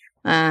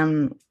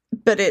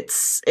 But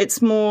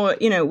it's more,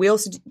 we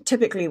also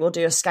typically will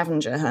do a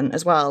scavenger hunt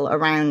as well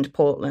around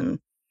Portland.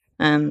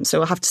 So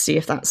we'll have to see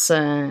if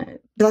that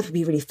would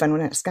be really fun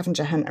when it's a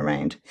scavenger hunt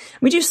around.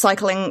 We do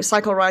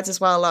cycle rides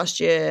as well last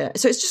year.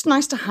 So it's just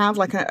nice to have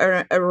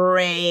an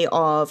array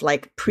of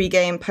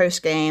pre-game,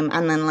 post-game,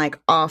 and then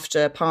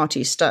after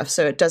party stuff.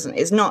 So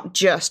it's not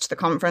just the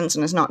conference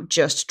and it's not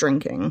just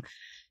drinking,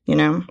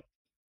 I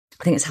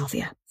think it's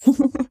healthier.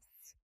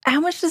 How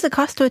much does it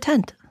cost to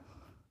attend?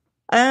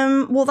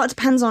 Well, that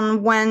depends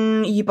on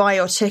when you buy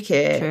your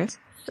ticket.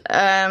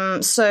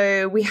 Sure.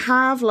 So we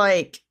have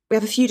a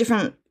few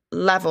different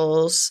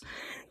levels.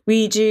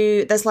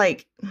 There's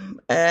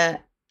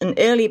an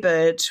early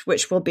bird,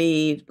 which will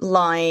be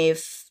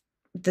live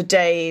the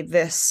day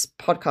this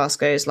podcast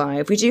goes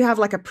live. We do have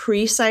like a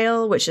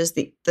pre-sale, which is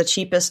the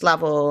cheapest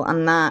level,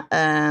 and that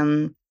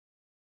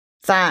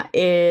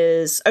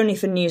is only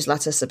for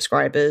newsletter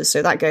subscribers.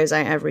 So that goes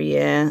out every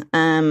year.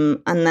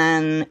 And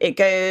then it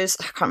goes,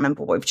 I can't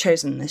remember what we've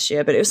chosen this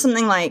year, but it was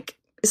something like,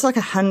 it's like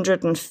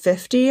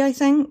 150, I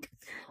think.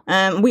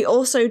 We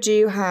also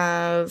do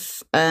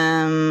have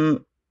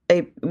like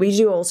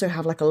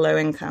a low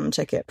income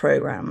ticket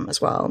program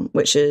as well,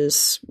 which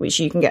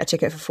you can get a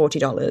ticket for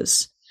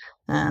 $40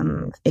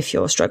 if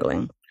you're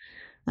struggling.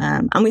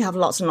 And we have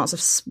lots and lots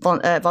of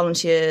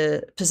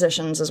volunteer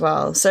positions as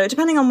well. So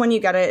depending on when you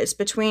get it, it's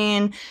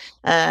between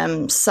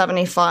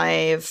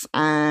 $75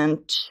 and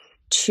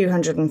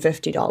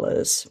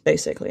 $250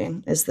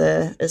 basically is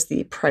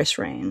the price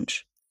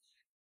range.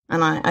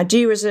 And I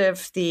do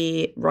reserve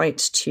the right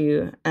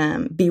to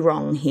be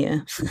wrong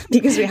here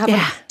because we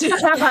haven't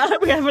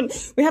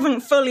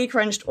fully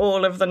crunched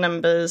all of the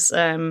numbers.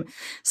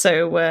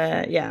 So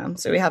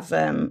we have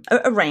a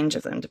range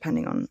of them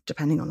depending on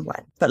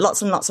when. But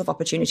lots and lots of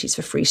opportunities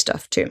for free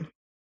stuff too.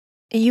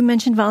 You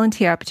mentioned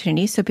volunteer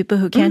opportunities, so people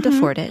who can't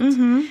afford it,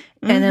 and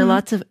there are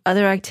lots of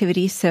other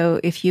activities. So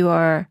if you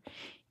are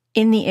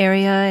in the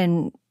area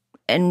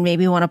and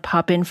maybe want to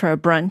pop in for a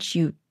brunch,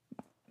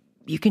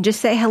 you can just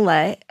say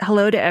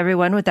hello to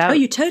everyone without... Oh,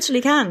 you totally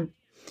can.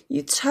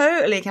 You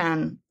totally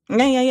can.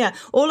 Yeah.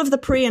 All of the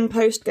pre and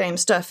post game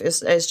stuff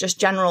is just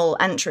general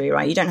entry,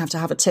 right? You don't have to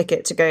have a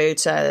ticket to go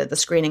to the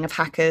screening of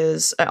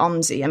Hackers at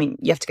OMSI. I mean,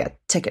 you have to get a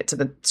ticket to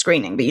the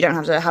screening, but you don't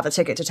have to have a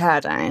ticket to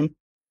Teardown.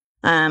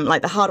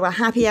 Like the hardware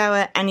happy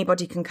hour,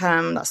 anybody can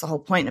come. That's the whole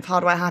point of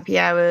hardware happy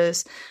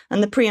hours.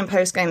 And the pre and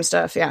post game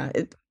stuff,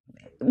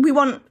 we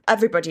want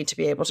everybody to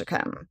be able to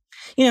come.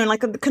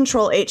 Like the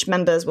Control H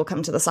members will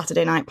come to the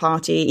Saturday night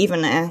party,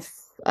 even if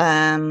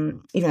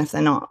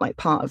they're not like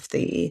part of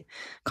the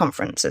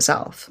conference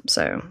itself.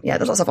 So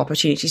there's lots of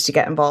opportunities to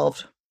get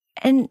involved.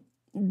 And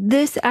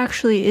this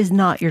actually is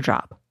not your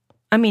job.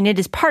 I mean, it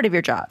is part of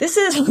your job. This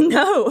is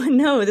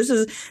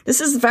this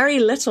is very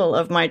little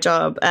of my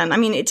job. I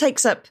mean, it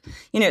takes up,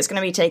 it's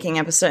going to be taking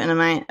up a certain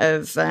amount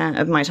of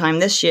my time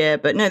this year.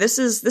 But no, this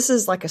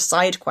is like a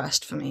side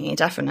quest for me,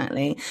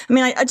 definitely. I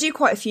mean, I do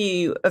quite a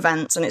few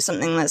events, and it's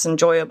something that's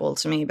enjoyable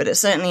to me. But it's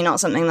certainly not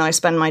something that I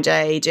spend my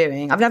day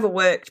doing. I've never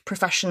worked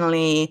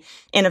professionally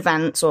in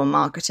events or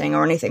marketing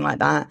or anything like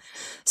that.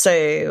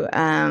 So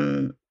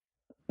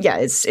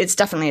it's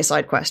definitely a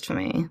side quest for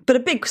me, but a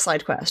big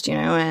side quest,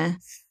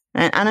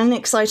 and an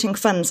exciting,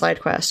 fun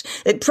side quest.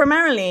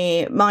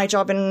 Primarily, my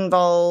job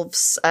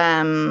involves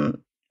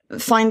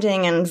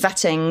finding and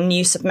vetting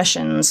new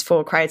submissions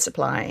for Crowd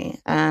Supply,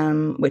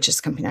 which is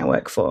the company I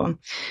work for. Do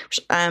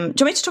you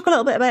want me to talk a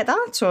little bit about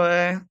that?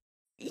 Or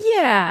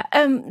yeah.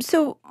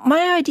 So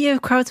my idea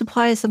of Crowd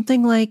Supply is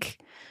something like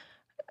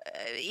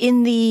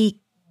in the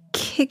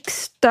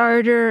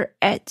Kickstarter,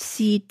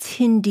 Etsy,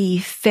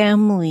 Tindy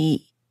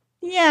family.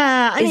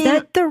 Yeah, is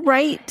that the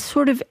right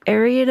sort of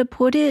area to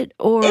put it,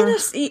 or in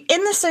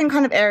the same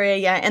kind of area?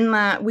 Yeah, in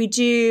that we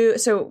do.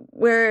 So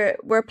we're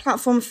a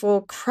platform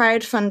for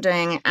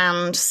crowdfunding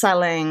and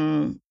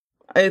selling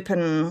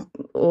open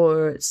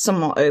or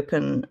somewhat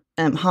open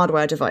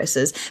hardware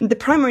devices. The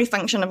primary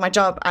function of my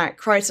job at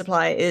Crowd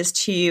Supply is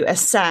to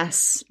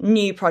assess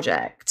new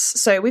projects.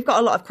 So we've got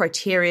a lot of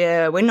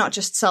criteria. We're not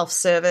just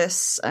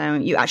self-service.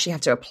 You actually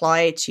have to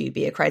apply to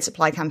be a Crowd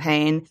Supply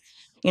campaign.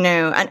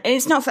 And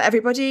it's not for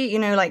everybody,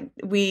 like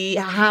we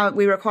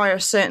require a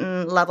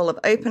certain level of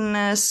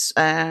openness.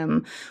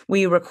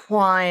 We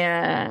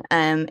require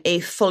a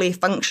fully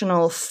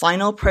functional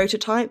final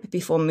prototype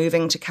before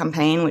moving to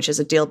campaign, which is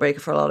a deal breaker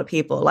for a lot of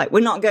people. Like,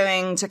 we're not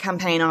going to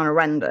campaign on a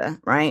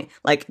render, right?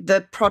 Like,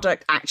 the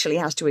product actually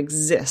has to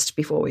exist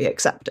before we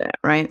accept it,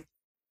 right?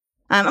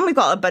 And we've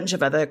got a bunch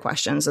of other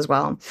questions as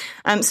well.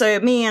 So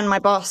me and my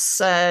boss,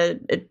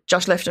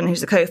 Josh Lifton,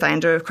 who's the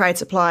co-founder of Crowd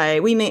Supply,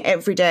 we meet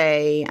every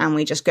day and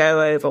we just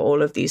go over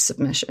all of these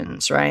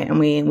submissions, right? And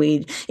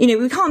we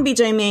can't be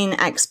domain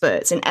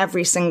experts in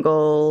every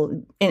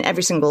single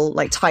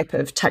like type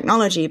of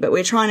technology, but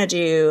we're trying to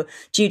do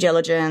due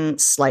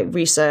diligence, like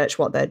research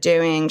what they're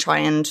doing, try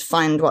and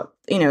find what,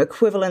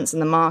 equivalents in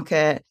the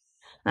market.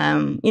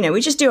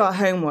 We just do our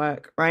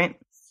homework, right?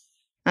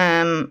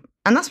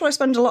 And that's what I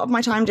spend a lot of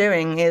my time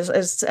doing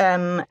is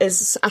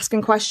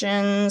asking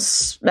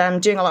questions,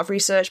 doing a lot of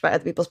research about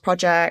other people's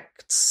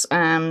projects,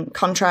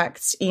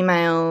 contracts,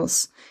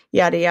 emails,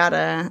 yada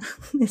yada.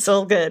 It's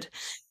all good.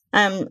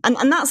 And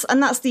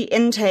that's the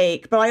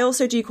intake, but I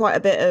also do quite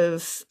a bit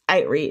of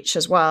outreach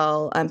as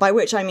well. By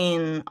which I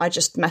mean I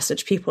just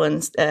message people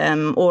and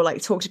or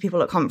like talk to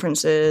people at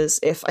conferences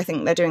if I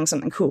think they're doing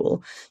something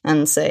cool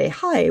and say,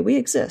 "Hi, we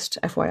exist,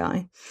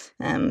 FYI."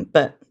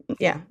 But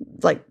yeah,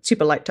 like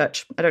super light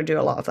touch. I don't do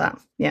a lot of that.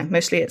 Yeah,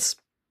 mostly it's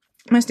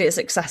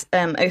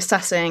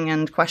assessing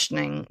and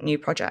questioning new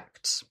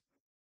projects.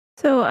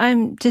 So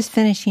I'm just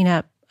finishing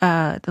up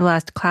the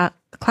last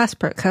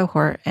ClassPro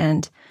cohort,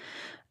 and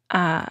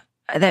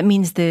that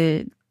means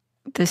the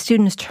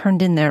students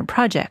turned in their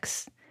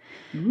projects.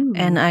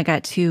 and I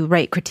got to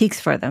write critiques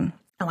for them.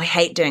 Oh, I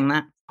hate doing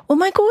that. Well,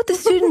 my goal with the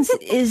students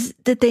is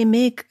that they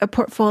make a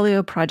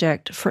portfolio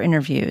project for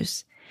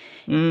interviews.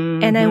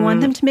 Mm-hmm. And I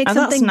want them to make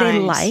something they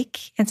like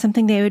and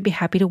something they would be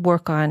happy to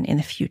work on in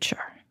the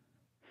future.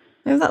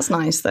 Oh, that's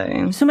nice,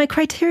 though. So my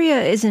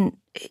criteria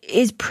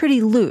is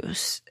pretty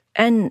loose.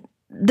 And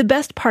the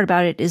best part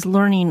about it is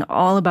learning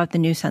all about the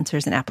new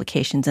sensors and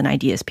applications and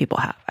ideas people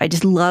have. I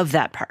just love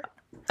that part.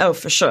 Oh,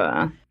 for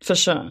sure. For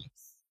sure.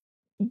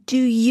 Do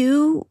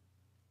you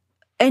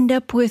end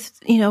up with,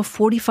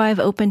 45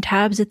 open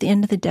tabs at the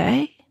end of the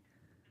day?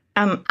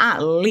 At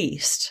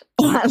least.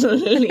 At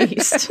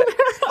least.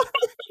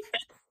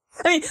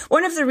 I mean,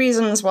 one of the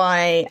reasons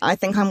why I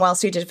think I'm well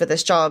suited for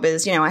this job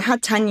is, I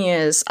had 10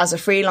 years as a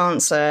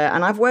freelancer,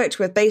 and I've worked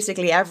with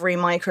basically every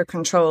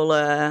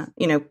microcontroller,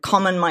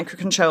 common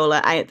microcontroller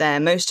out there,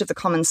 most of the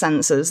common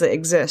sensors that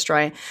exist,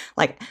 right?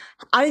 Like,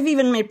 I've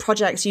even made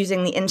projects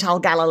using the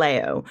Intel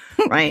Galileo,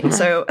 right?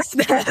 So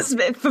that's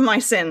for my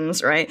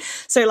sins, right?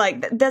 So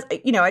like,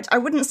 I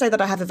wouldn't say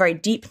that I have a very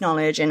deep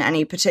knowledge in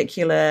any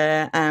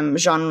particular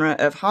genre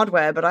of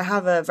hardware, but I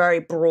have a very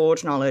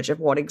broad knowledge of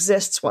what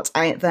exists, what's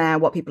out there,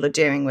 what people are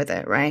doing with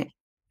it, right?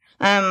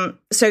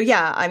 So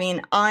yeah, I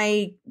mean,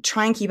 I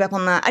try and keep up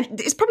on that.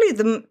 It's probably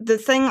the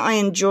thing I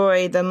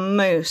enjoy the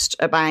most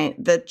about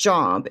the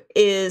job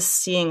is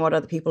seeing what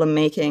other people are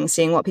making,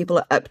 seeing what people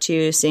are up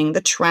to, seeing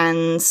the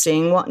trends,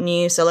 seeing what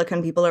new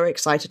silicon people are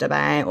excited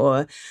about,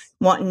 or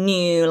what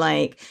new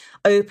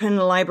open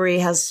library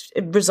has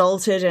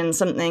resulted in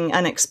something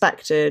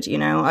unexpected.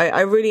 I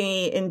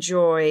really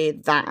enjoy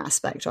that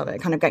aspect of it,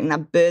 kind of getting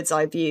that bird's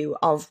eye view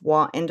of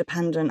what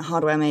independent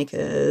hardware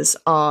makers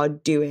are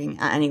doing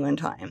at any one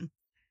time,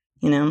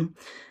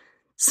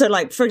 So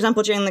for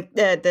example, during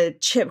the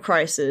chip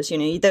crisis,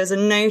 there was a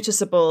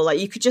noticeable,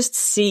 you could just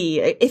see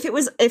if it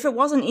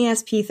wasn't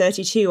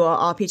ESP32 or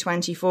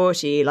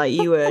RP2040,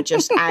 you were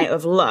just out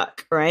of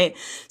luck, right?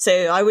 So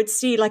I would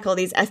see all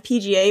these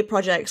FPGA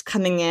projects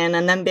coming in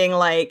and then being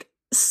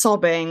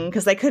sobbing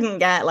because they couldn't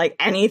get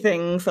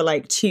anything for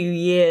 2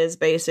 years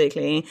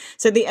basically.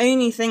 So the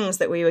only things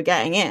that we were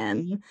getting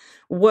in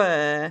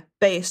were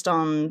based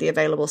on the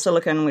available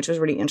silicon, which was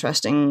really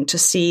interesting to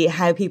see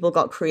how people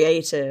got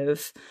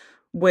creative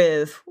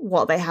with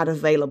what they had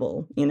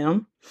available, It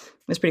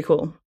was pretty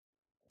cool.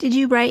 Did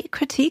you write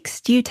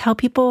critiques? Do you tell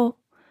people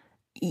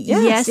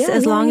yes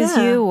as long as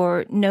you,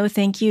 or no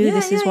thank you,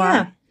 this is why?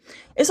 Yeah.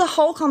 It's a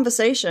whole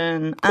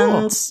conversation.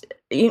 Cool.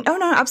 And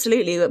no,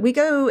 absolutely. We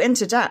go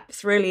into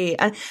depth, really.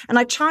 And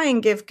I try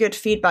and give good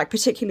feedback,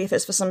 particularly if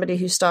it's for somebody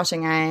who's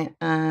starting out,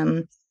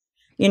 and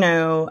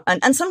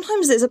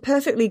sometimes it's a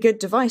perfectly good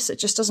device that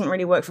just doesn't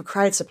really work for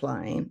crowd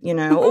supply,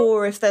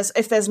 or if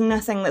there's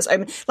nothing that's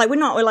open,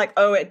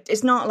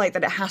 it's not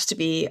that it has to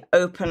be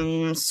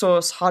open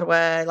source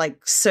hardware,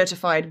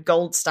 certified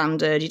gold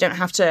standard. You don't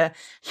have to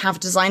have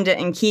designed it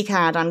in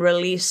KiCad and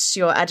release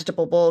your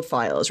editable board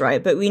files,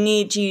 right? But we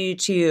need you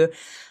to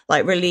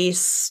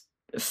release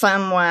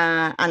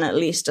firmware and at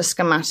least a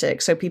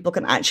schematic so people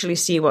can actually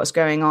see what's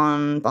going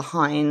on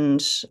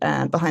behind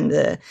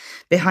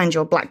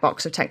your black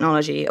box of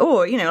technology.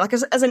 Or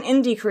as an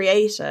indie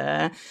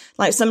creator,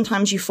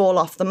 sometimes you fall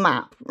off the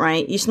map,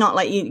 right? It's not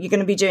you're going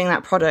to be doing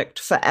that product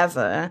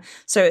forever,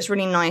 so it's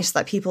really nice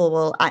that people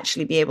will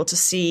actually be able to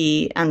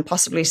see and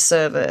possibly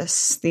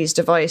service these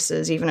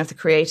devices even if the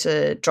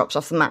creator drops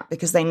off the map,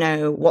 because they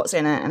know what's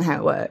in it and how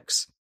it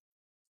works.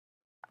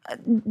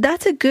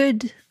 That's a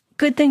good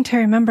thing to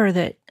remember,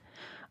 that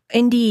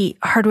indie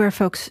hardware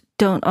folks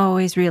don't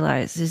always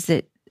realize, is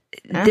that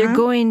they're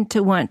going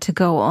to want to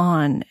go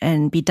on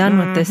and be done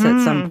with this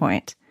at some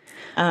point.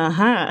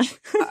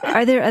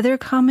 Are there other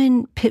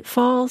common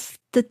pitfalls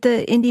that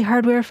the indie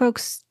hardware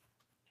folks?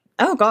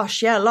 Oh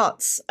gosh, yeah,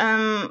 lots.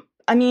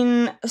 I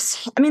mean,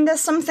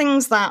 there's some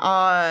things that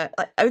are,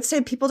 I would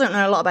say people don't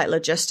know a lot about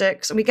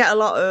logistics. We get a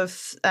lot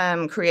of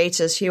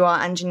creators who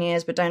are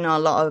engineers but don't know a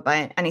lot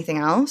about anything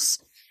else.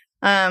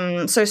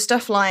 So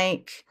stuff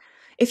like,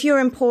 if you're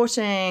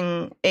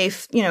importing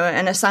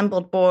an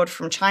assembled board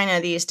from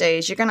China these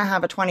days, you're going to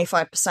have a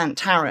 25%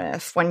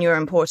 tariff when you're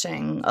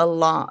importing a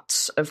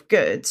lot of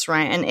goods,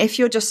 right? And if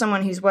you're just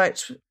someone who's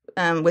worked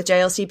with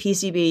JLC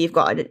PCB, you've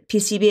got a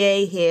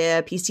PCBA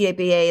here,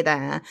 PCBA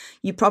there,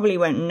 you probably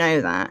won't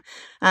know that.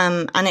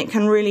 And it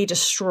can really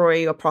destroy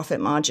your profit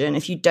margin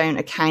if you don't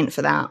account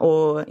for that,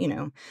 or,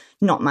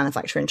 not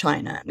manufacture in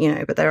China,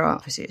 but there are,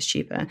 obviously it's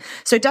cheaper.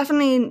 So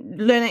definitely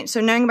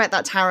knowing about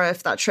that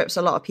tariff, that trips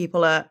a lot of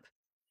people up.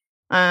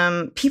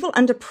 People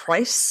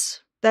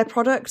underprice their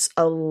products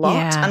a lot.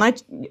 Yeah. And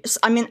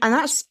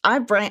I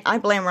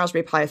blame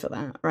Raspberry Pi for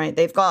that, right?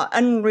 They've got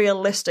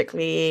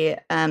unrealistically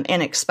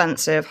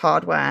inexpensive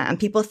hardware, and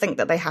people think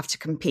that they have to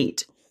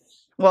compete.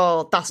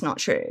 Well, that's not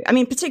true. I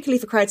mean, particularly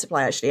for crowd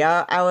supply, actually,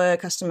 our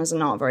customers are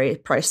not very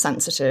price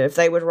sensitive.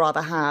 They would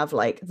rather have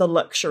the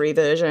luxury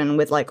version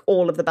with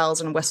all of the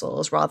bells and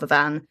whistles rather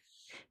than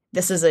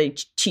this is a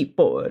cheap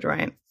board,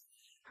 right?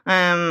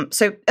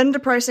 So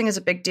underpricing is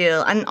a big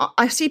deal. And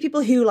I see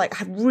people who like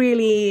have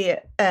really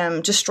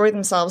destroyed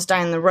themselves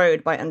down the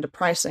road by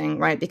underpricing,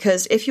 right?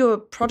 Because if your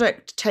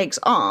product takes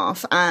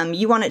off,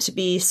 you want it to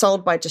be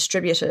sold by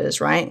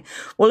distributors, right?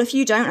 Well, if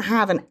you don't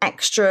have an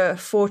extra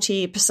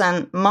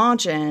 40%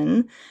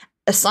 margin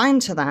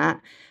assigned to that,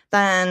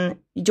 then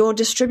your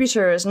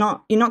distributor you're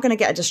not going to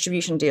get a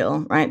distribution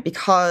deal, right?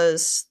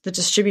 Because the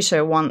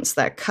distributor wants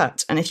their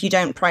cut. And if you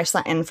don't price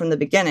that in from the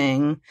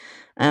beginning,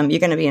 you're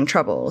going to be in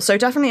trouble. So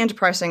definitely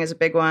underpricing is a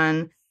big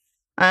one.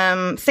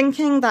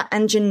 Thinking that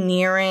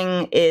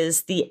engineering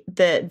is the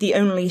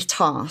only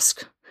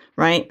task,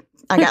 right?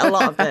 I get a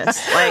lot of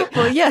this. Like,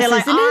 well, yes, they're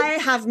like, I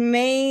have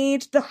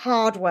made the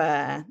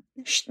hardware.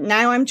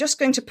 Now I'm just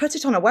going to put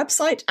it on a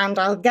website and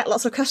I'll get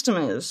lots of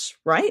customers,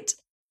 right?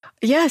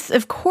 Yes,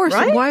 of course.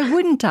 Right? Why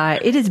wouldn't I?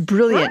 It is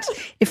brilliant.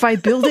 Right? If I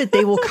build it,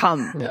 they will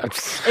come.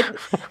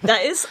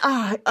 That is,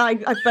 I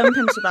bump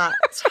into that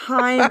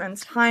time and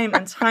time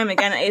and time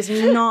again. It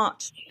is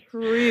not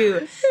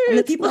true. And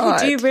the people who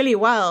do really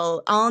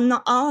well are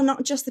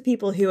not just the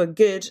people who are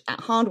good at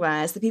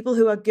hardware. It's the people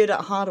who are good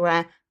at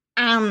hardware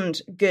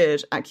and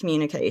good at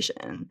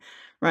communication.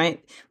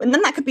 Right. And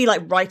then that could be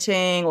like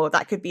writing, or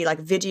that could be like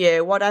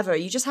video, whatever.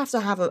 You just have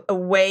to have a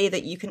way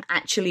that you can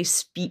actually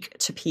speak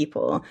to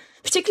people,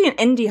 particularly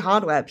in indie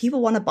hardware. People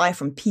want to buy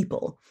from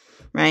people.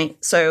 Right.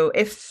 So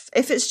if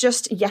it's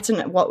just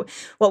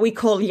what we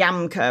call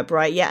YAMCub,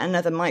 right, yet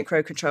another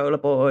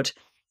microcontroller board.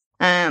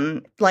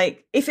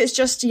 Like if it's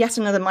just yet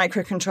another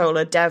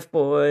microcontroller dev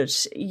board,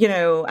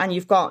 and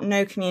you've got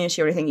no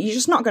community or anything, you're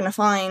just not going to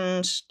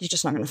find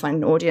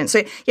an audience.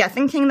 So yeah,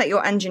 thinking that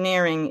your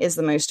engineering is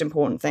the most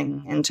important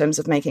thing in terms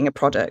of making a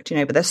product,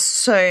 but there's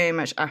so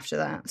much after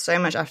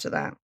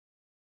that.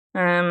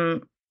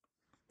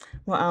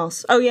 What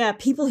else? Oh yeah,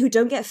 people who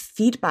don't get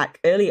feedback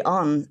early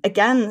on.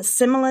 Again,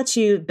 similar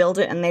to build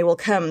it and they will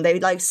come. They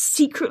like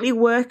secretly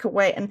work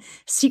away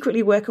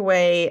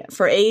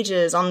for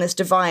ages on this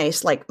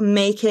device, like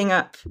making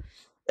up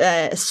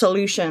a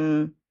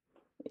solution,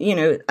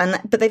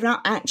 but they've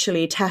not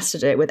actually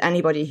tested it with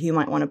anybody who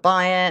might want to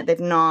buy it. They've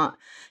not,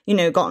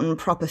 gotten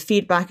proper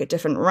feedback at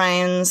different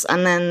rounds,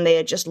 and then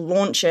they just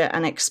launch it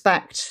and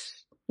expect,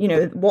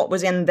 what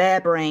was in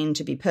their brain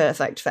to be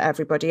perfect for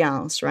everybody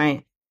else,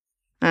 right?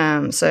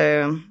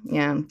 So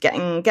yeah,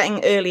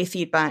 getting early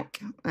feedback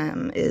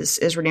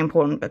is really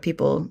important, but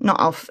people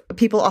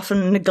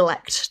often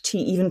neglect to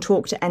even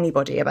talk to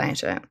anybody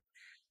about it.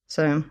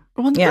 So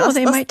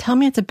they might tell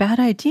me it's a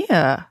bad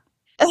idea.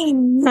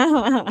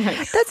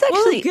 That's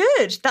actually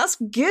good. That's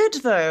good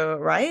though,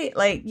 right?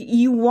 Like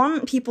you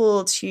want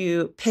people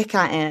to pick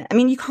at it. I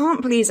mean, you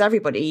can't please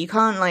everybody. You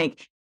can't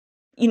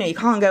you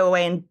can't go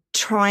away and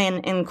try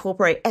and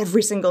incorporate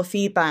every single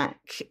feedback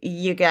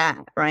you get,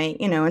 right?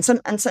 And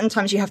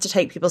sometimes you have to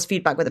take people's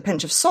feedback with a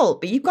pinch of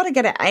salt, but you've got to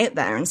get it out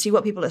there and see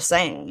what people are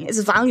saying. It's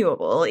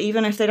valuable,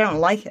 even if they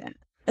don't like it,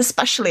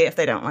 especially if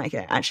they don't like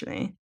it,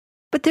 actually.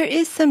 But there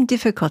is some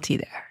difficulty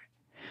there.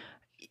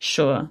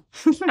 Sure.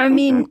 I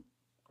mean,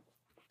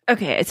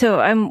 okay, so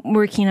I'm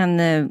working on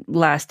the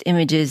last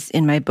images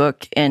in my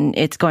book, and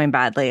it's going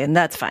badly, and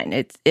that's fine.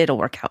 It'll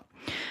work out.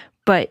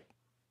 But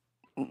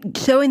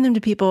showing them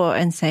to people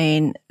and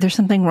saying, there's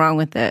something wrong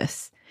with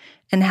this,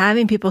 and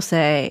having people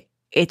say,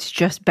 it's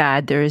just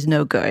bad, there is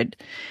no good,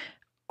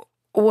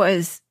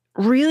 was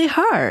really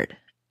hard.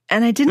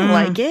 And I didn't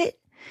like it.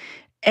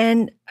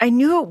 And I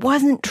knew it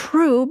wasn't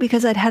true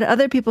because I'd had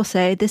other people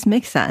say, this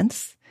makes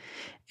sense.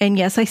 And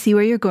yes, I see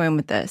where you're going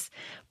with this.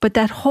 But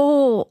that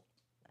whole,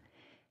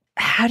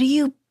 how do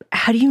you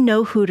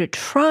know who to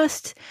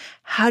trust?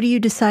 How do you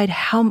decide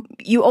I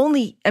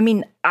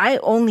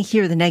only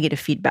hear the negative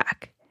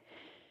feedback.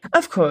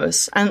 Of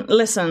course. And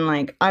listen,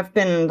 like I've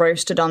been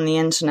roasted on the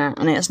internet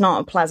and it's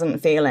not a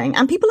pleasant feeling.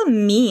 And people are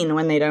mean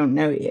when they don't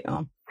know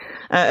you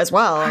as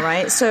well,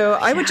 right? So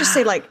I would just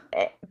say like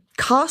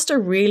cast a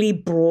really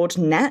broad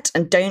net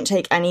and don't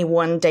take any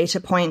one data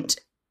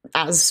point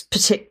as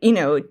take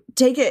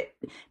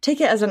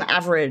it as an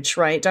average,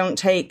 right? Don't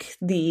take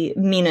the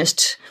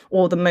meanest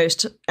or the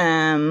most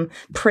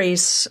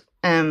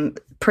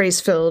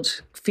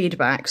praise-filled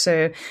feedback.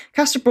 So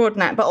cast a broad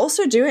net, but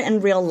also do it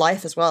in real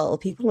life as well.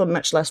 People are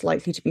much less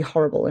likely to be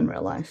horrible in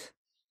real life.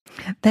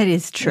 That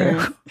is true.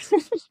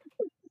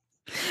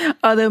 Yeah.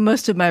 Although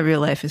most of my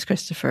real life is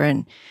Christopher,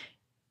 and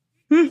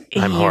he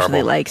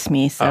usually likes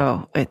me,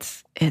 so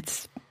it's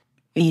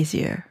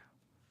easier.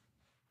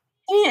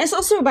 I mean, it's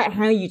also about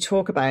how you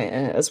talk about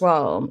it as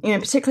well.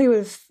 Particularly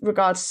with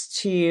regards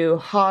to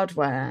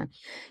hardware.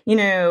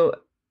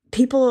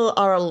 People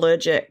are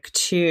allergic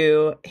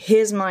to,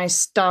 here's my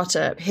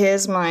startup,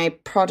 here's my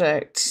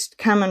product,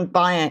 come and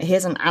buy it,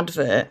 here's an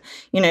advert,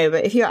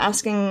 but if you're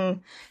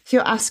asking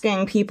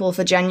people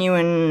for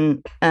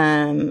genuine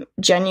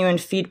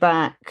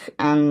feedback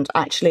and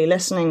actually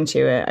listening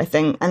to it, I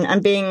think,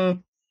 and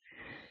being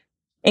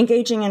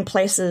engaging in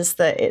places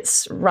that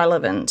it's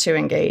relevant to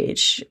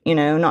engage,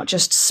 not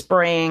just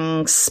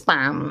spraying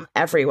spam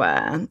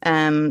everywhere.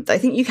 I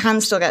think you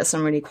can still get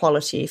some really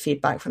quality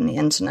feedback from the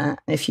internet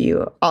if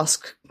you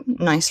ask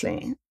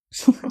nicely.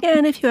 Yeah,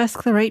 and if you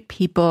ask the right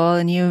people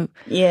and you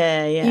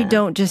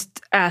don't just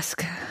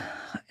ask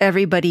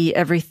everybody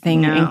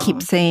everything and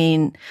keep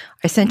saying,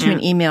 I sent you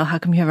an email, how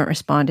come you haven't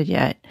responded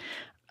yet?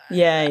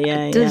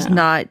 It does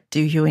not do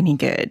you any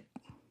good.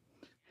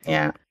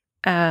 Yeah.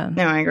 No,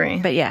 I agree.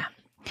 But yeah,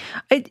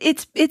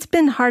 it's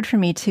been hard for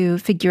me to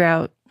figure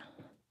out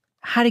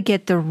how to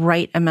get the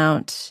right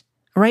amount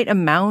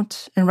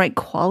and right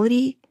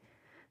quality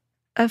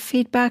of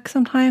feedback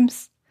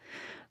sometimes.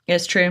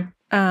 It's true.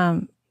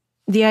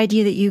 The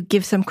idea that you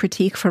give some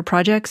critique for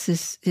projects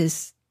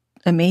is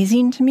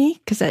amazing to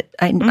me because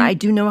I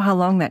do know how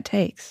long that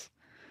takes.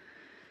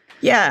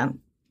 Yeah.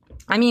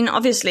 I mean,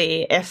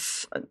 obviously,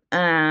 if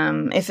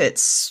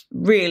it's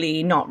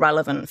really not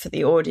relevant for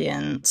the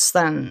audience,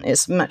 then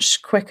it's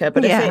much quicker.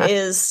 But if it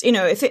is,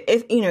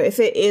 if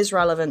it is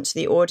relevant to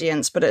the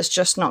audience, but it's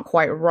just not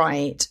quite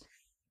right.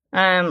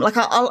 Like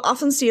I'll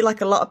often see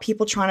like a lot of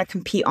people trying to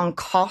compete on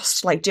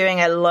cost, like doing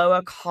a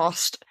lower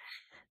cost,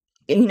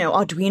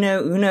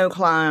 Arduino Uno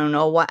clone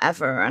or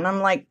whatever. And I'm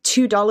like,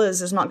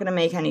 $2 is not going to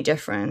make any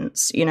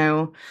difference, but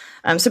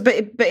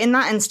in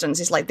that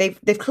instance, it's like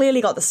they've clearly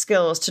got the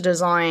skills to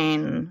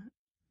design,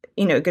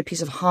 a good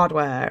piece of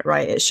hardware,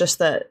 right? It's just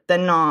that they're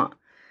not,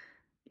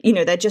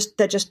 they're just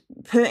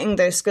putting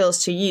those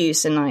skills to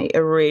use in like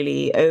a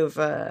really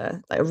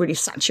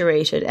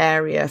saturated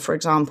area, for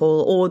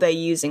example, or they're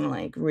using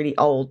like really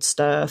old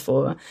stuff,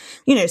 or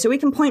so we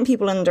can point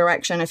people in the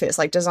direction if it's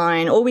like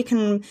design, or we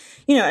can,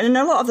 and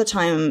a lot of the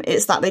time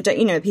it's that they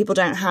don't, people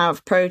don't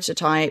have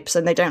prototypes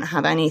and they don't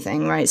have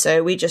anything, right?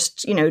 So we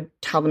just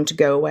tell them to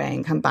go away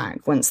and come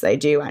back once they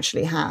do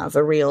actually have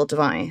a real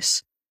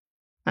device.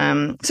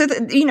 So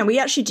that we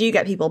actually do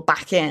get people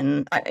back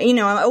in. I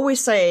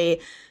always say,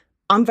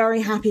 I'm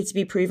very happy to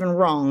be proven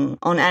wrong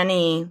on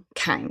any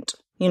count.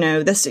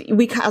 As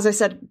I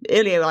said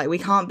earlier, like we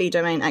can't be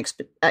domain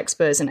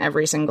experts in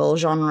every single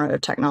genre of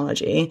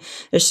technology.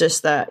 It's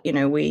just that,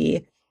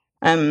 we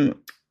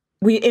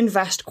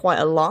invest quite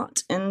a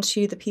lot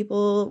into the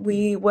people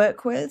we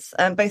work with,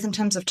 both in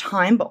terms of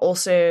time, but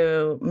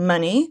also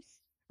money.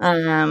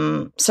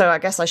 So I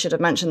guess I should have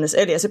mentioned this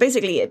earlier. So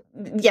basically,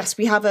 yes,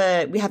 we do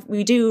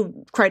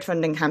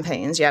crowdfunding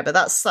campaigns, but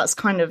that's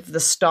kind of the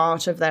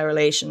start of their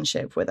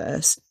relationship with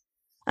us.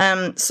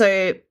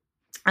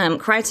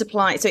 Crowd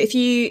supply. So if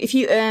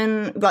you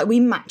earn, like,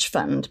 we match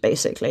fund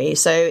basically.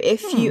 So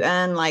if you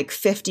earn like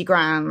 50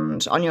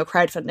 grand on your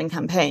crowdfunding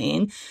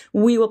campaign,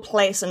 we will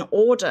place an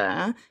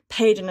order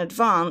paid in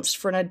advance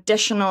for an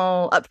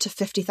additional up to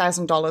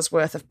 $50,000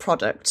 worth of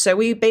product. So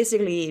we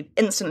basically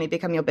instantly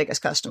become your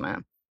biggest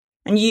customer.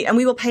 And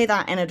we will pay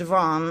that in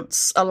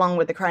advance along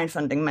with the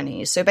crowdfunding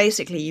money. So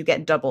basically you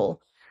get double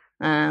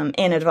in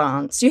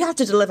advance. You have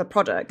to deliver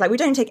product. Like, we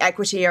don't take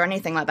equity or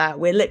anything like that.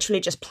 We're literally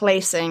just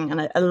placing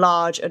a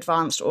large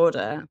advanced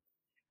order.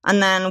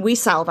 And then we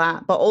sell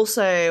that, but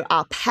also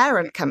our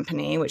parent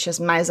company, which is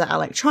Mauser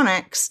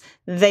Electronics,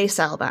 they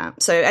sell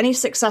that. So any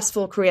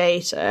successful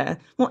creator,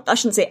 well, I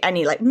shouldn't say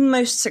any, like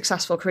most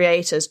successful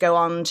creators go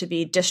on to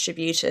be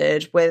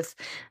distributed with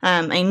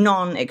a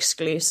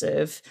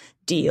non-exclusive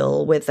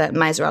deal with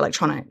Mauser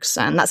Electronics,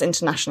 and that's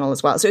international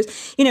as well. So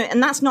it's,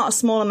 and that's not a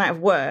small amount of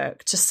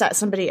work to set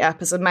somebody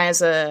up as a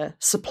Mauser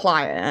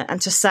supplier and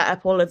to set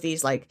up all of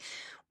these like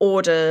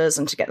orders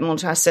and to get them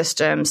onto our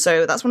system.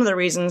 So that's one of the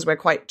reasons we're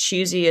quite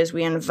choosy, as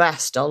we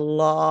invest a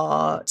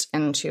lot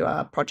into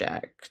our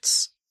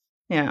projects.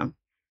 Yeah.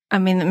 I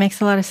mean, it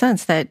makes a lot of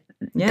sense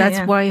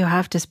that's why you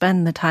have to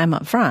spend the time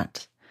up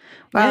front.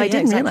 Wow, I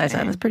didn't realize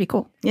that. That's pretty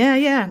cool.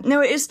 Yeah.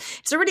 No, it is.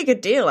 It's a really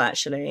good deal,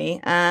 actually.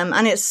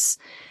 And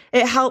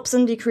it helps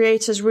indie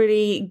creators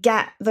really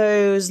get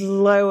those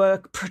lower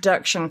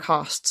production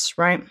costs,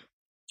 right?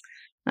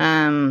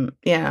 And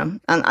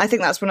I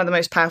think that's one of the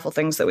most powerful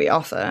things that we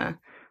offer,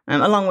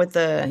 along with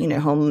the,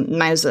 whole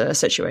Mauser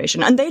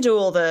situation. And they do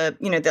all the,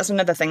 that's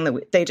another thing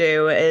that they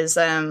do is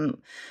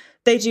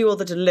they do all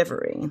the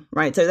delivery,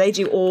 right? So they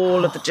do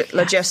all of the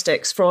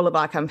logistics for all of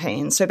our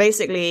campaigns. So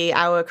basically,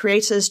 our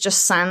creators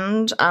just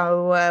send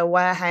our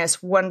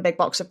warehouse one big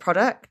box of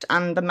product,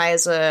 and the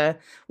Mauser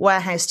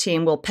warehouse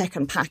team will pick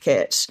and pack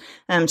it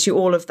to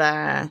all of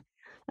their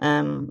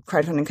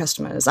crowdfunding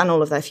customers and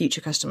all of their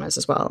future customers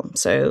as well.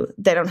 So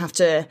you don't have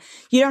to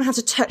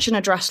touch an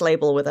address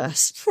label with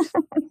us.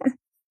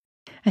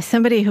 As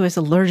somebody who is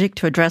allergic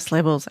to address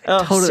labels, I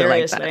totally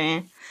seriously.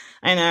 like that.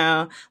 I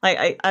know.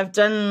 Like, I've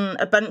done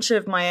a bunch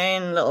of my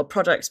own little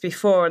products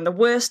before, and the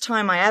worst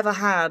time I ever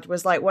had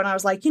was like when I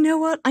was like, you know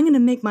what? I'm going to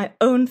make my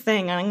own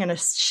thing and I'm going to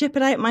ship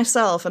it out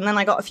myself. And then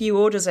I got a few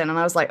orders in and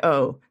I was like,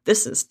 oh,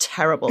 this is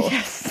terrible.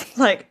 Yes.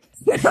 Like,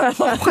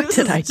 what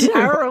did I do?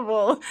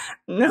 Terrible.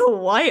 No,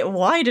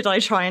 why did I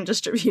try and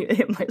distribute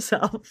it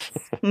myself?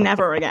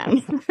 Never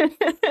again.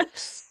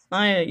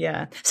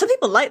 Some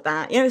people like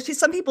that.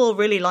 Some people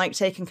really like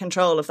taking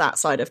control of that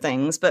side of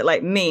things, but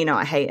like me,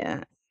 I hate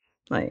it.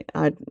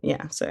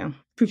 So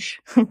poosh.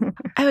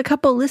 I have a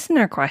couple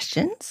listener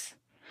questions.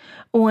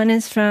 One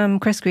is from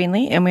Chris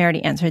Greenlee, and we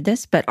already answered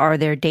this, but are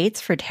there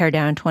dates for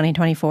Teardown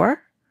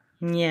 2024?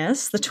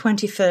 Yes, the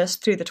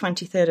 21st through the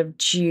 23rd of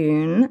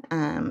June,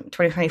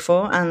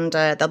 2024, and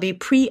there'll be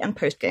pre- and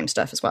post-game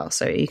stuff as well,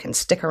 so you can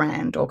stick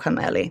around or come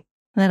early.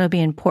 That'll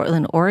be in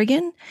Portland,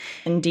 Oregon?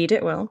 Indeed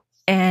it will.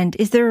 And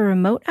is there a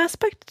remote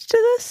aspect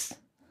to this?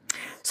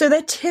 So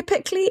there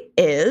typically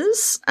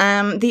is.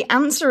 The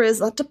answer is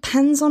that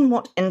depends on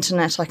what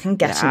internet I can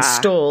get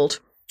installed.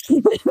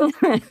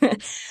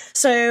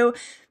 So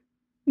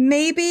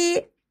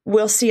maybe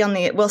we'll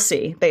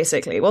see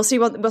basically. We'll see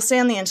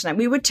on the internet.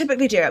 We would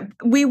typically do it.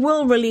 We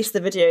will release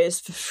the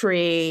videos for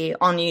free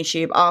on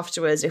YouTube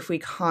afterwards if we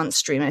can't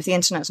stream it. If the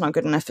internet's not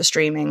good enough for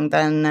streaming,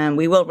 then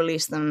we will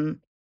release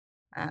them.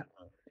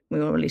 We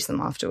will release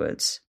them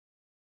afterwards.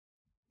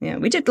 Yeah,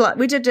 we did do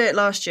it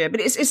last year, but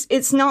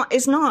it's not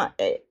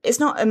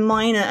a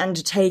minor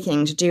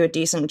undertaking to do a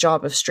decent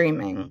job of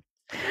streaming.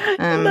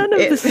 None of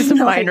this is a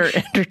minor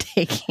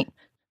undertaking.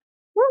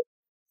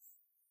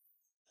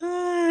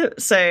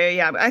 So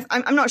yeah,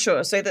 I'm not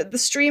sure. So the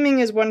streaming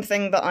is one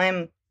thing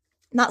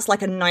that's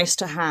like a nice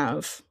to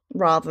have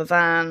rather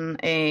than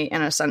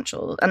an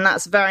essential, and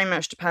that's very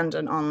much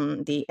dependent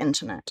on the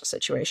internet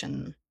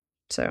situation.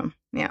 So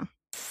yeah.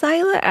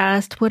 Sila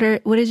asked, "What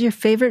is your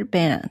favorite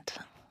band?"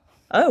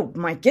 Oh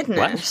my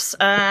goodness!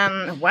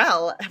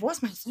 Well,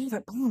 what's my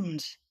favorite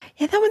band?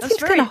 Yeah, that one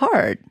seems kind of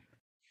hard.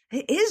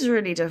 It is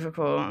really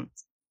difficult.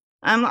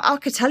 I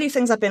could tell you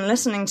things I've been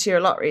listening to a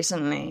lot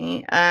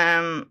recently.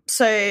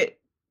 So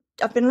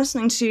I've been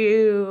listening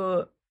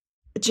to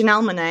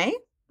Janelle Monáe.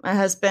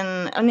 Has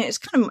been, and it's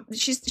kind of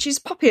she's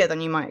poppier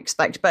than you might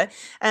expect, but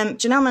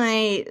Janelle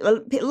Monáe,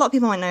 a lot of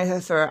people might know her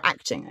for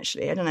acting.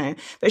 Actually, I don't know,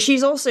 but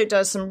she's also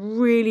does some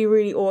really,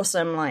 really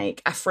awesome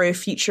like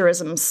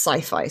Afrofuturism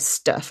sci-fi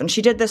stuff, and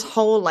she did this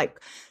whole like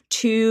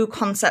 2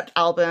 concept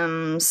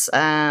albums.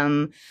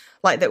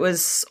 Like that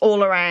was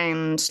all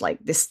around like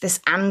this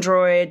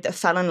android that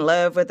fell in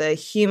love with a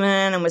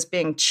human and was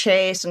being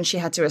chased, and she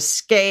had to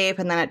escape.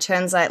 And then it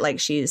turns out like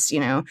she's,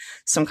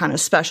 some kind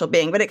of special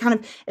being. But it kind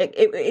of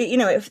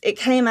it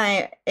came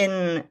out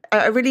in.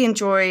 I really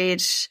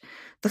enjoyed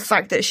the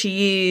fact that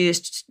she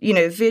used,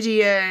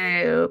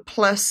 video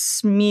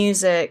plus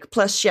music,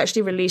 plus she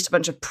actually released a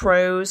bunch of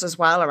prose as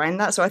well around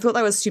that. So I thought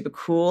that was super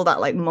cool,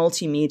 that like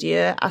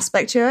multimedia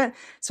aspect to it.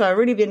 So I've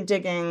really been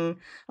digging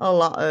a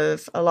lot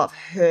of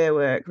her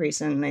work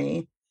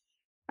recently.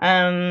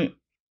 But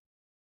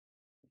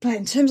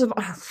in terms of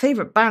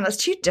favorite band, that's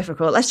too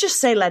difficult. Let's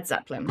just say Led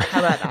Zeppelin. How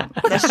about that?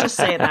 Let's just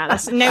say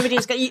that.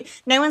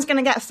 No one's going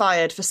to get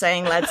fired for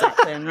saying Led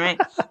Zeppelin,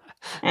 right?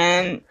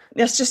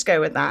 Let's just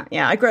go with that.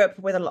 Yeah, I grew up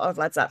with a lot of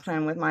Led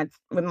Zeppelin. With my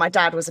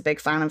dad was a big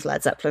fan of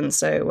Led Zeppelin,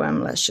 so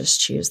let's just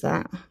choose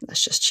that.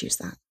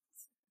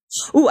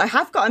 Oh, I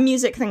have got a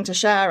music thing to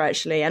share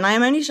actually, and I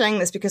am only sharing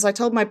this because I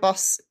told my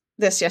boss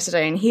this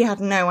yesterday, and he had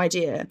no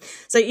idea.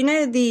 So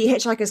the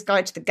Hitchhiker's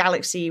Guide to the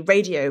Galaxy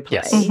radio play.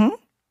 Yes. Mm-hmm.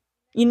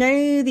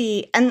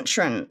 The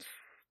entrance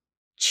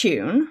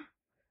tune.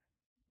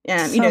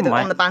 Yeah,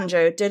 on the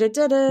banjo.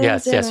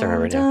 Yes, I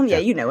remember now. Yeah,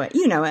 you know it.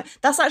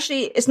 That's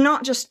actually, it's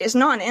not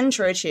an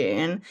intro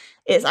tune.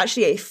 It's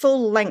actually a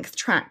full-length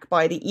track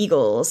by the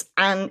Eagles,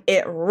 and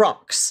it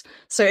rocks.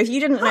 So if you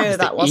didn't know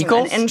that wasn't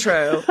Eagles? an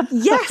intro.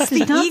 Yes,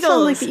 the Eagles.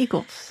 Sound like the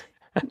Eagles.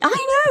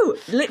 I know.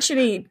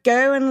 Literally,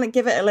 go and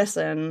give it a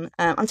listen.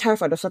 I'm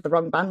terrified I've said the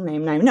wrong band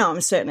name now. No, I'm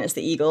certain it's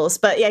the Eagles.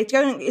 But yeah,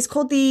 it's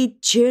called The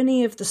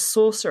Journey of the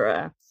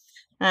Sorcerer.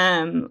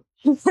 And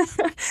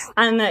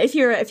if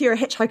you're a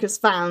Hitchhiker's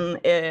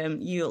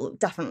fan, you'll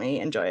definitely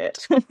enjoy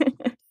it.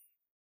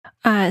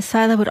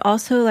 Sila would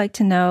also like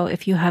to know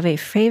if you have a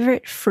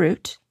favorite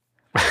fruit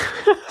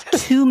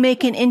to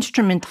make an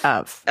instrument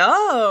of.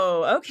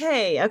 Oh,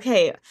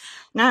 okay.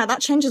 Now that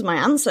changes my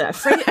answer.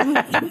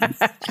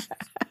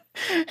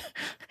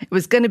 It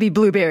was going to be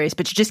blueberries,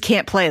 but you just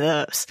can't play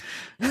those.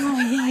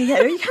 Oh,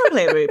 yeah. You can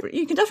play a blueberry.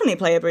 You can definitely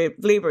play a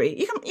blueberry.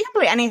 You can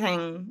play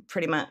anything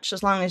pretty much,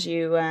 as long as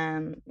you,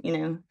 as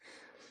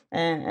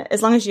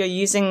long as you're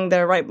using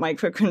the right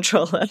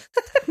microcontroller.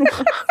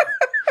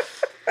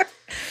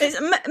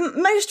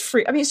 Most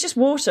fruit. I mean, it's just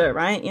water,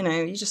 right?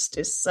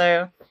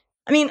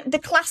 The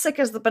classic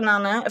is the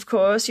banana, of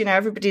course.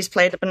 Everybody's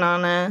played a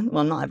banana.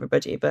 Well, not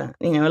everybody, but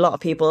a lot of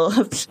people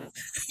have.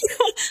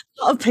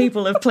 A lot of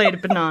people have played a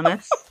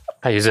banana.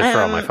 I use it for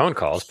all my phone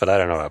calls, but I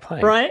don't know how to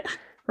play. Right.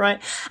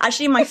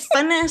 Actually,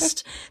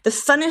 the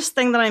funnest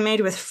thing that I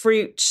made with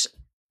fruit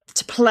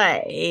to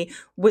play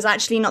was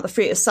actually not the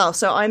fruit itself.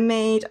 So I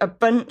made a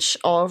bunch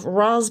of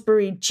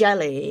raspberry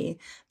jelly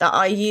that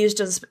I used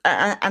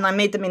and I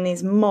made them in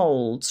these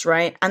molds,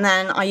 right? And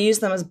then I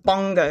used them as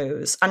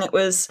bongos, and it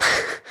was,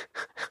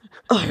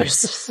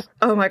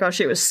 oh my gosh,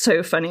 it was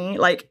so funny.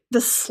 Like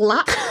the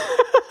slap.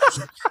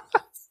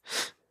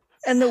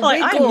 And the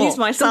wiggle. I amused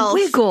myself.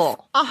 The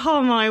wiggle.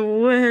 Oh my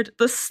word.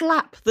 The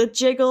slap, the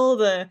jiggle,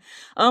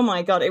 oh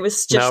my God. It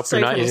was just so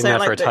we're not funny. using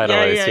that for a title.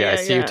 I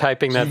see you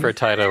typing that for a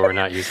title. We're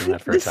not using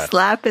that for a title. The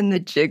slap and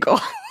the jiggle.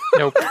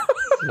 Nope.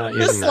 Not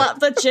using slap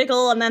the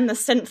jiggle and then the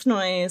synth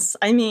noise.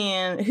 I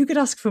mean, who could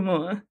ask for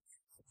more?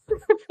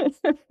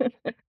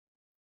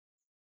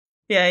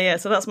 Yeah.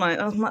 So that's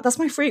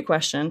my fruit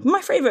question.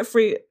 My favorite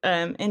fruit,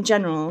 in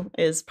general,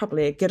 is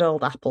probably a good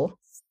old apple.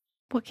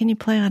 What can you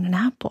play on an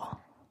apple?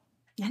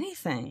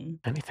 Anything.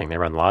 They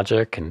run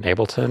Logic and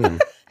Ableton.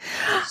 And...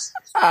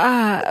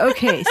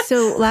 okay.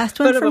 So last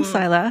one from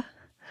Sila.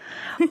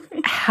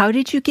 How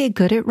did you get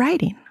good at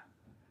writing?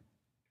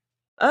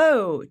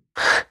 Oh,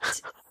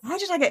 how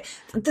did I get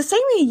the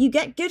same way you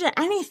get good at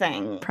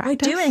anything?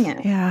 Practice? By doing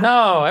it? Yeah.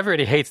 No,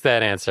 everybody hates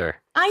that answer.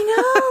 I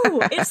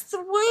know. It's the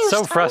worst.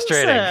 So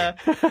frustrating.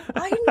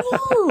 I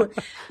know.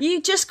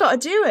 You just got to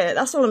do it.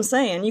 That's all I'm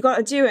saying. You got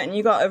to do it, and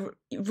you got to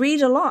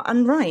read a lot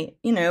and write.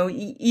 You know,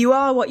 you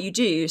are what you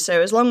do.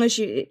 So as long as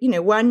you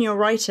know, when you're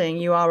writing,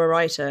 you are a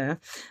writer.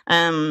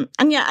 And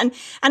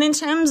in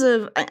terms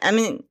of, I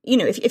mean, you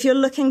know, if you're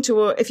looking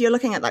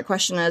at that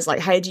question as like,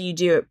 how do you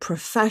do it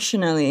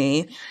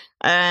professionally?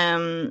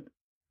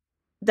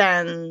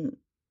 Then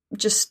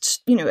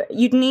just, you know,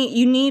 you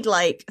need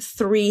like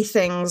 3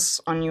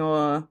 things on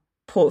your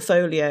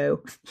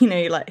portfolio. You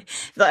know, like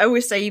I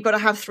always say, you've got to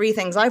have 3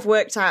 things. I've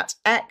worked at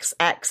X,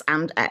 X,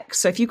 and X.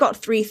 So if you've got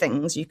 3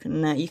 things, you can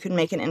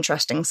make an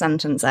interesting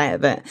sentence out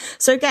of it.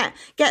 So get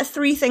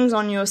 3 things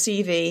on your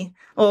CV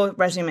or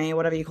resume,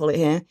 whatever you call it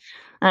here,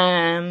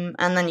 and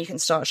then you can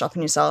start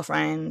shopping yourself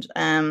around.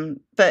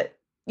 But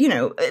you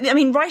know, I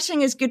mean,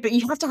 writing is good, but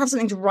you have to have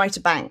something to write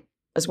about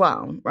as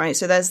well, right?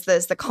 So there's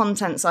the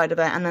content side of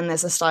it, and then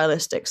there's the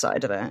stylistic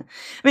side of it. I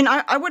mean,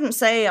 I wouldn't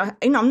say, I'm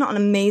not an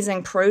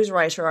amazing prose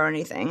writer or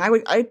anything.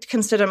 I'd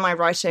consider my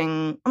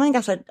writing, I mean, I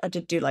guess I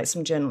did do like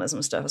some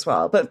journalism stuff as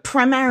well, but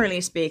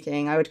primarily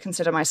speaking, I would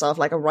consider myself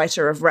like a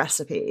writer of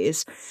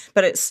recipes.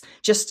 But it's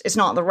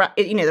not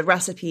the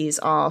recipes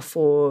are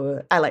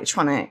for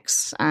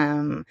electronics,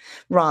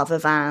 rather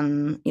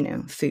than, you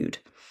know, food.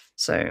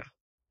 So,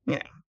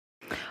 yeah.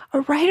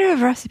 A writer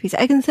of recipes.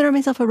 I consider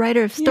myself a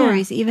writer of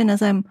stories, even as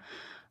I'm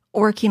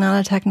working on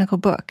a technical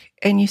book.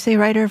 And you say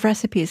writer of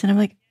recipes, and I'm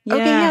like,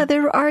 okay, yeah,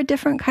 there are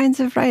different kinds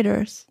of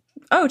writers.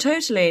 Oh,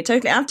 totally.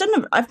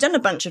 I've done a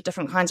bunch of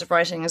different kinds of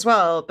writing as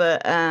well,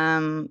 but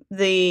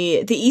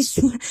the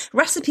easy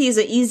recipes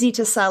are easy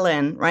to sell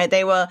in, right?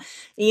 They were,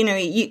 you know,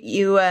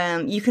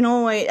 you can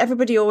always,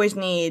 everybody always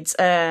needs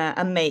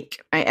a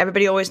make, right?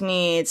 Everybody always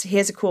needs,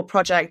 here's a cool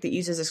project that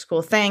uses this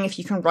cool thing. If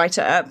you can write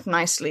it up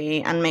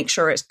nicely and make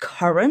sure it's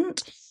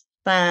current,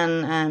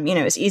 then you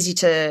know, it's easy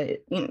to,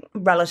 you know,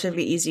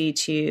 relatively easy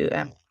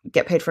to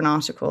get paid for an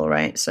article,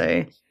 right?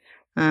 So.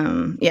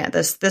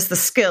 There's the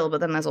skill,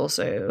 but then there's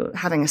also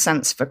having a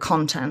sense for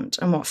content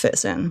and what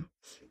fits in.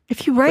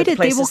 If you write it,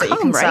 they will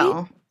come, right?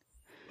 Sell.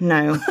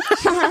 No.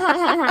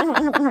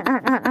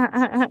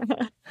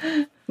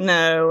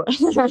 No.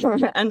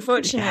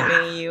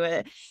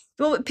 Unfortunately,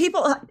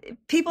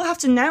 people have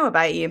to know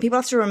about you, and people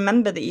have to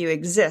remember that you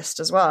exist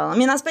as well. I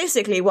mean, that's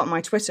basically what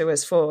my Twitter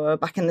was for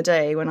back in the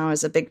day when I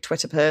was a big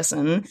Twitter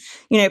person.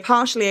 You know,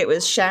 partially it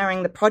was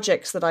sharing the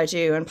projects that I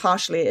do, and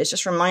partially it's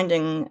just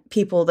reminding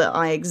people that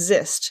I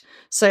exist,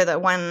 so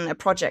that when a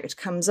project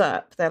comes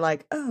up, they're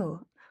like, oh,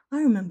 I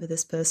remember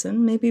this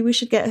person. Maybe we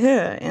should get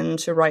her in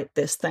to write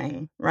this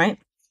thing, right?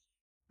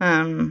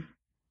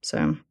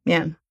 So,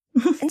 yeah.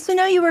 And so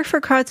now you work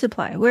for Crowd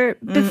Supply, where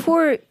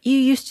before you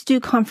used to do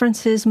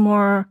conferences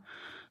more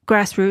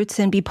grassroots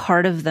and be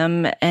part of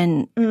them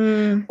and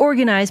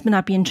organize but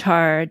not be in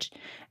charge.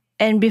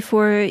 And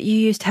before you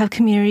used to have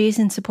communities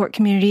and support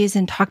communities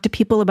and talk to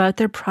people about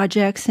their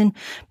projects and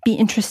be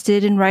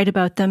interested and write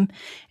about them.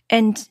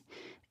 And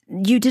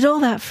you did all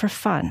that for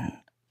fun.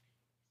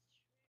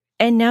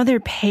 And now they're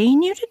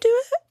paying you to do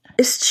it?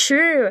 It's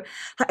true.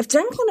 I've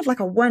done kind of like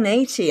a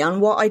 180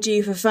 on what I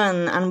do for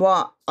fun and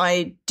what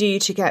I do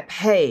to get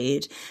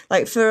paid.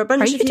 Like for a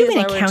bunch of years, are you doing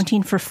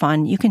accounting for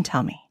fun? You can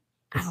tell me.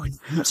 Oh,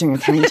 I'm not doing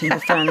accounting for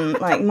fun.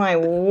 Like my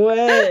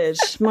word.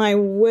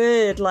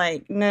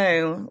 Like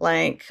no.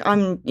 Like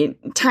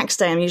tax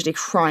day. I'm usually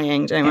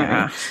crying. Don't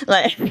worry.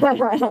 Like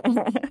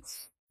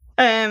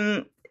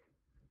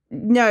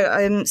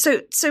no.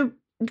 So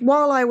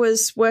while I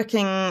was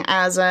working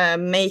as a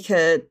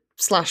maker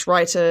 /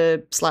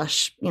 writer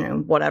 / you know,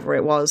 whatever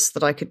it was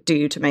that I could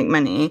do to make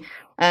money,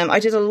 I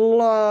did a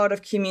lot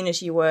of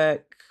community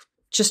work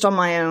just on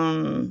my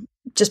own,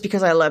 just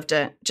because I loved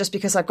it, just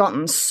because I've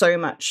gotten so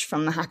much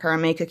from the hacker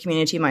and maker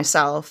community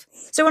myself.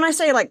 So when I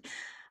say like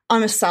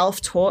I'm a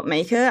self-taught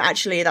maker,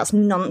 actually that's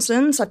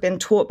nonsense. I've been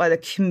taught by the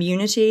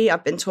community.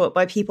 I've been taught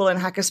by people in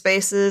hacker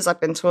spaces.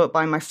 I've been taught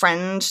by my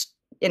friend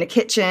in a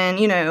kitchen,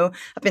 you know,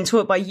 I've been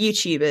taught by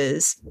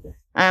YouTubers.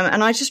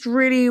 And I just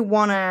really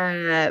want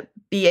to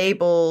be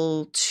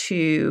able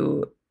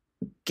to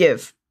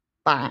give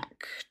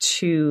back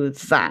to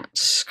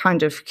that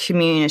kind of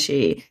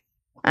community.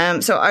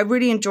 So I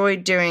really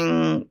enjoyed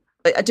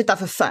I did that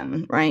for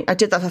fun, right? I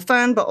did that for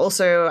fun, but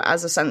also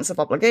as a sense of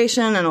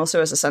obligation and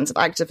also as a sense of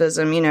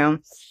activism, you know.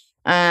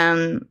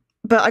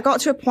 But I got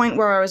to a point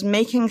where I was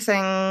making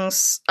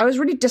things, I was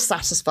really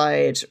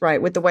dissatisfied,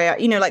 right, with the way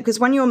because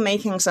when you're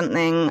making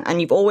something and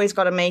you've always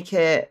got to make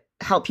it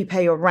help you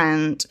pay your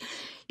rent,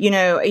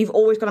 you've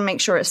always got to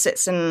make sure it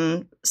sits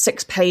in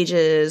 6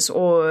 pages,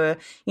 or,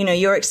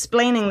 you're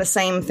explaining the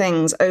same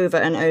things over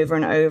and over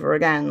and over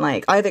again.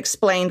 Like, I've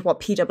explained what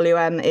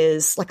PWM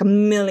is like a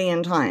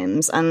million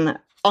times, and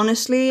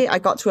honestly, I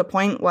got to a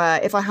point where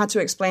if I had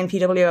to explain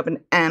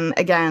PWM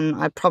again,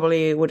 I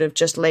probably would have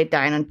just laid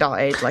down and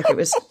died. Like, it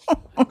was,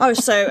 I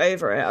was so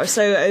over it. I was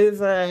so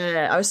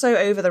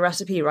over the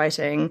recipe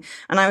writing,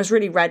 and I was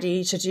really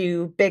ready to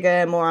do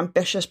bigger, more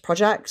ambitious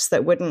projects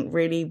that wouldn't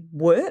really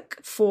work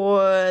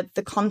for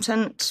the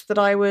content that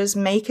I was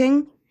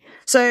making.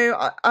 So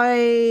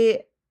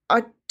I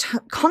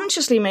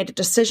consciously made a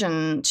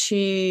decision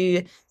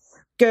to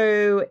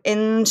go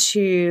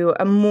into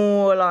a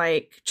more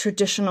like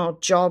traditional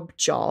job.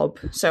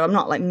 So I'm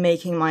not like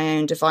making my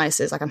own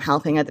devices, like I'm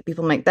helping other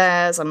people make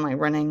theirs. I'm like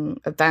running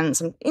events,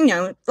 and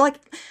like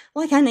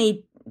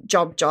any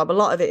job, a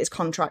lot of it is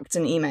contracts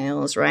and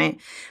emails, right?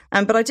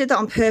 But I did that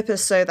on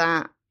purpose so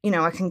that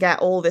I can get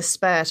all this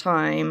spare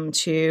time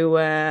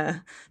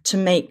to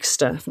make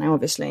stuff. Now,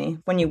 obviously,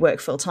 when you work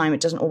full time, it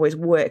doesn't always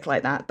work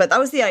like that. But that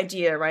was the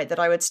idea, right? That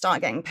I would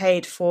start getting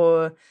paid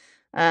for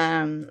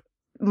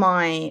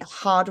my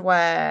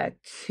hardware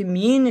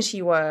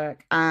community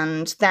work,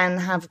 and then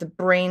have the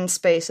brain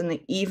space in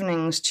the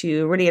evenings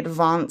to really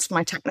advance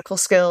my technical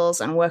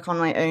skills and work on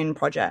my own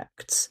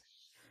projects.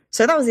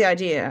 So that was the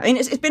idea. I mean,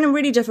 it's been a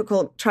really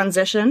difficult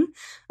transition.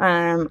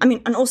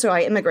 And also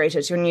I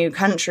immigrated to a new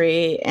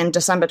country in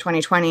December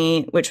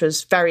 2020, which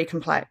was very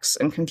complex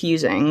and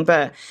confusing.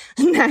 But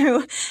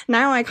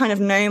now I kind of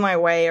know my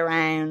way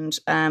around,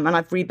 and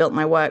I've rebuilt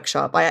my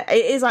workshop.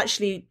 It is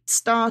actually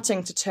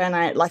starting to turn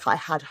out like I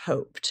had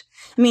hoped.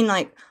 I mean,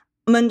 like,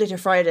 Monday to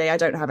Friday, I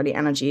don't have any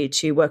energy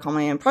to work on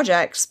my own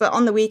projects, but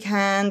on the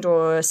weekend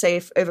or say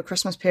over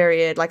Christmas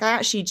period, like, I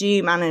actually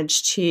do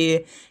manage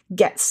to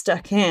get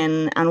stuck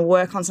in and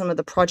work on some of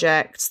the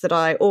projects that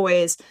I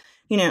always,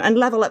 and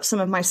level up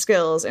some of my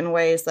skills in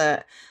ways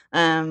that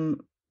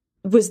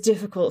was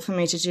difficult for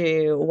me to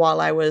do while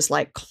I was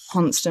like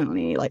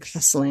constantly like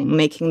hustling,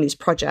 making these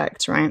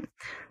projects, right?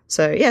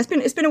 So yeah,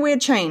 it's been a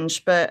weird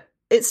change, but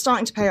it's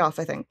starting to pay off,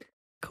 I think.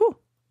 Cool.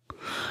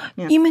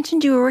 Yeah. You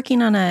mentioned you were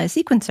working on a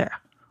sequencer.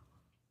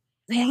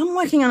 Yeah, I'm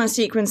working on a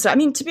sequencer. I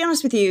mean, to be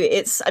honest with you,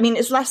 it's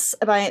less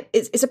about,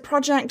 it's a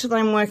project that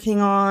I'm working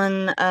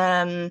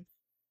on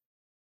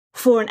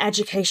for an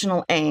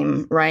educational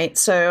aim, right?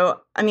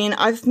 So, I mean,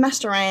 I've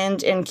messed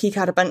around in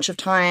KiCad a bunch of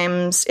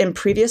times in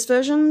previous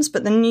versions,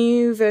 but the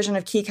new version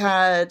of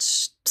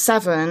KiCad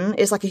 7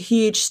 is like a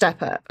huge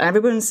step up. And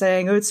everyone's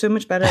saying, oh, it's so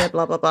much better,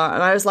 blah, blah, blah.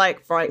 And I was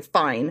like, right,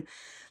 fine.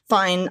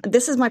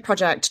 This is my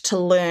project to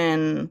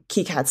learn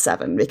KiCad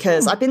 7,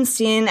 because I've been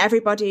seeing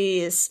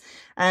everybody's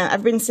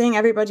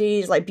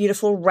like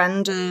beautiful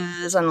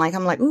renders, and like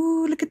I'm like,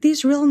 ooh, look at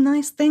these real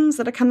nice things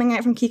that are coming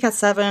out from KiCad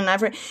 7.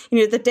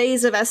 The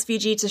days of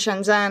SVG to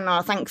Shenzhen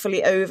are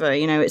thankfully over.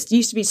 It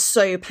used to be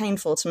so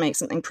painful to make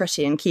something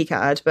pretty in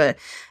KiCad, but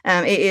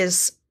it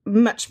is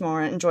much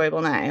more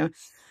enjoyable now.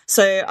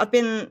 So I've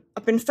been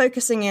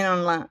focusing in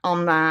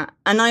on that,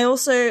 and I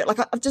also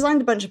I've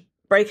designed a bunch of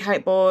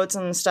breakout boards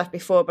and stuff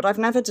before, but I've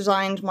never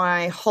designed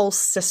my whole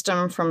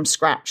system from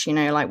scratch,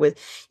 like with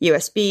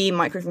USB,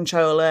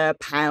 microcontroller,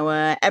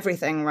 power,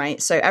 everything,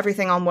 right? So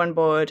everything on one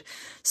board.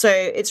 So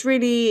it's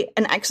really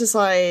an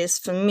exercise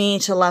for me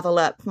to level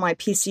up my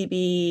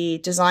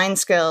PCB design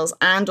skills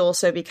and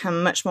also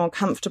become much more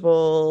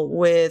comfortable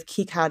with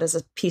KiCad as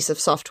a piece of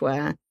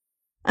software.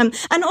 And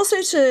also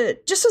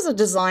just as a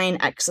design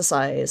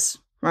exercise,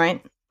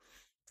 right?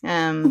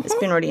 It's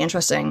been really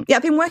interesting. Yeah,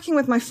 I've been working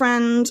with my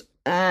friend,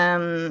 I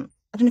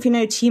don't know if you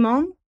know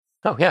Timon.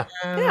 Oh yeah.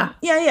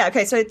 Yeah.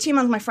 Okay, so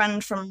Timon's my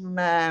friend from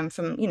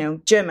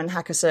German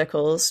hacker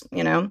circles,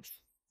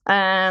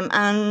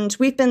 and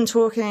we've been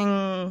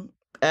talking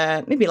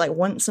maybe like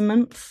once a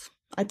month,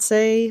 I'd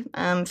say,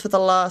 for the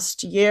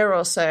last year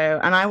or so.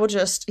 And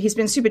he's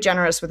been super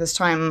generous with his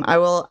time. I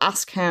will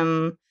ask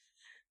him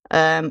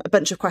a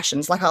bunch of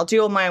questions. Like, I'll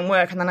do all my own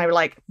work, and then I will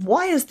like,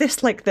 why is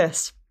this like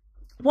this?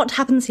 What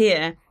happens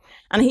here?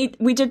 And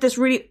we did this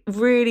really,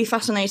 really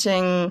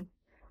fascinating,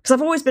 because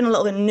I've always been a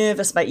little bit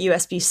nervous about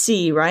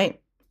USB-C,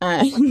 right?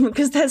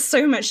 Because there's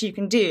so much you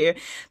can do.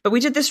 But we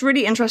did this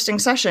really interesting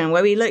session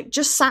where we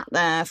just sat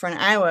there for an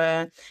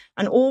hour,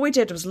 and all we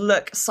did was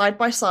look side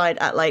by side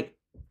at like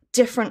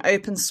different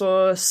open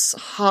source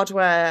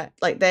hardware,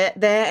 like their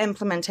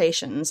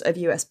implementations of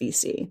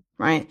USB-C,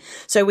 right?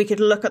 So we could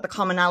look at the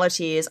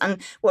commonalities,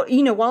 and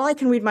while I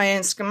can read my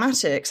own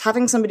schematics,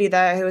 having somebody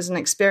there who is an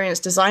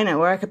experienced designer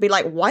where I could be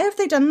like, why have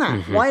they done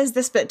that? Mm-hmm. Why is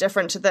this bit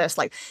different to this?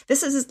 Like,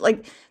 this is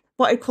like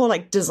what I call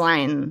like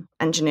design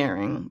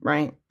engineering,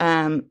 right?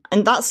 And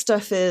that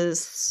stuff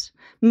is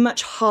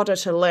much harder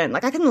to learn.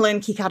 Like, I can learn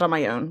KiCad on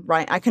my own,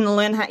 right? I can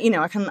learn how,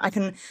 I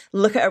can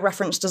look at a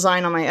reference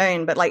design on my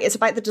own, but like, it's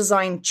about the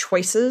design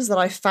choices that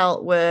I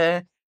felt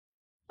were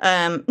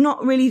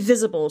not really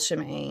visible to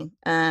me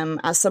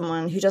as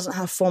someone who doesn't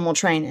have formal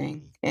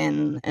training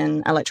in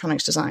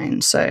electronics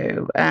design.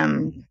 So, I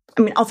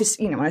mean,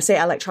 obviously, when I say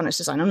electronics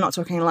design, I'm not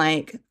talking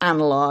like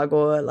analog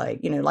or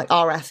like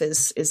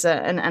RF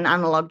and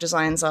analog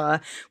designs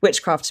are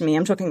witchcraft to me.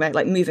 I'm talking about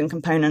like moving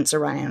components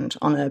around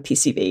on a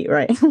PCB,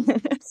 right?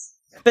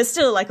 But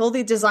still, like all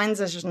the design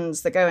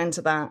decisions that go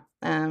into that,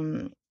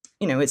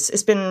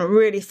 it's been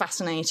really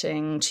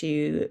fascinating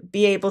to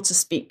be able to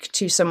speak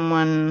to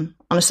someone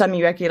on a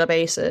semi-regular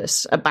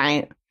basis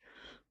about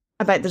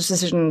the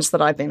decisions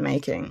that I've been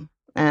making.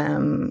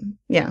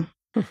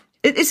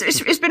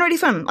 It's been really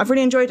fun. I've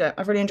really enjoyed it.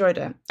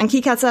 And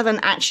KiCad 7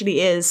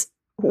 actually is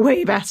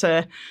way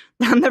better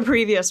than the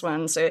previous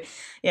one. So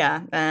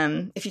yeah,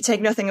 if you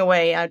take nothing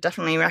away, I would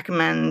definitely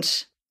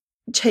recommend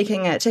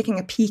taking a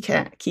peek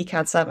at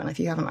KiCad 7 if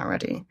you haven't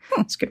already.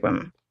 It's a good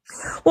one.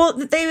 Well,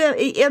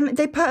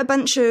 they put a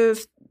bunch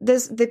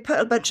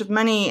of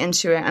money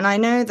into it, and I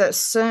know that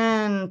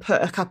CERN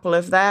put a couple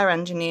of their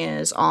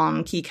engineers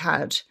on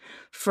KiCad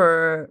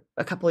for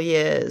a couple of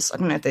years. I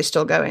don't know if they're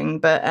still going,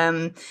 but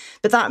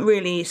that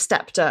really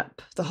stepped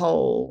up the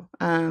whole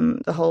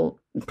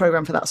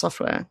program for that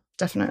software.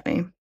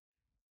 Definitely,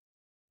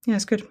 yeah,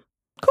 it's good.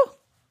 Cool.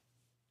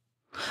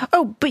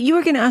 Oh, but you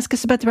were going to ask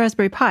us about the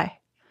Raspberry Pi.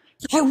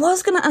 I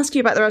was going to ask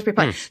you about the Raspberry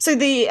Pi. So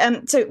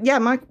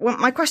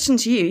my question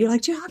to you, you're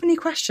like, do you have any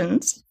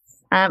questions?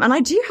 And I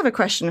do have a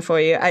question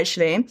for you,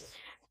 actually.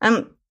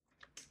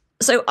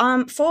 So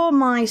for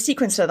my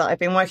sequencer that I've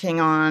been working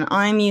on,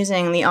 I'm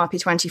using the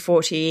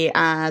RP2040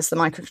 as the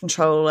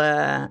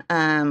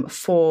microcontroller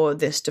for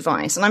this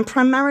device. And I'm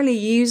primarily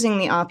using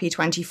the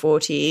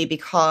RP2040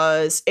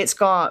 because it's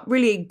got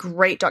really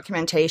great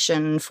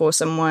documentation for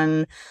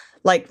someone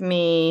like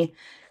me.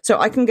 So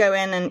I can go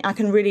in and I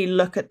can really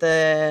look at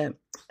the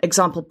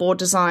example board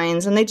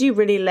designs, and they do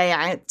really lay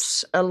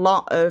out a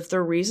lot of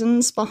the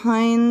reasons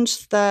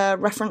behind the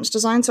reference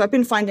design. So I've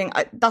been finding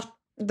that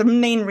the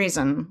main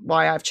reason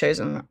why I've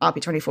chosen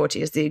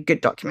RP2040 is the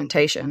good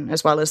documentation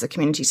as well as the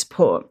community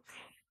support.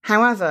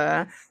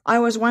 However, I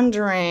was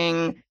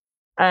wondering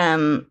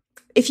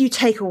if you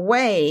take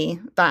away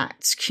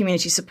that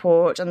community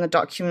support and the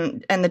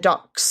document and the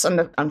docs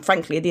and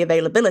frankly the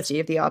availability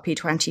of the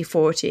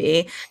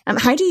RP2040,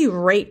 how do you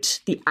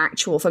rate the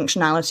actual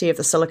functionality of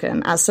the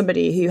silicon as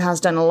somebody who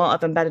has done a lot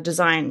of embedded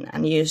design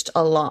and used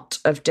a lot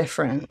of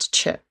different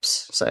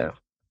chips? So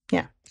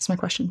yeah, that's my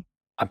question.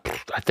 I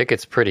think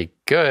it's pretty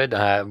good.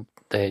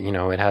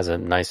 It has a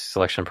nice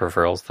selection of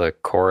peripherals. The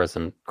core is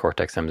in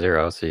Cortex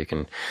M0, so you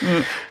can,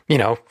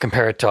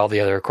 compare it to all the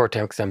other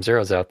Cortex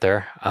M0s out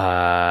there.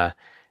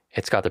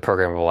 It's got the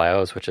programmable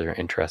IOs, which are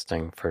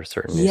interesting for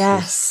certain uses.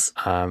 Yes.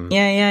 I'm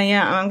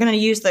going to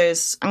use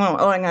those. I'm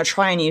going to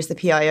try and use the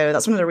PIO.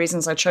 That's one of the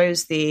reasons I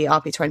chose the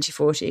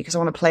RP2040, because I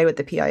want to play with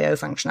the PIO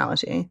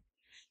functionality.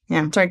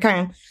 Yeah. Sorry,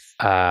 Karen.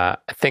 I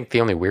think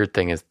the only weird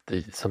thing is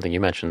something you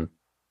mentioned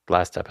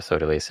last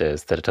episode, Elise,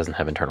 is that it doesn't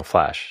have internal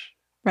flash.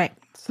 Right.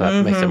 So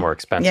that makes it more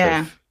expensive.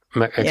 Yeah.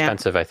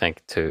 I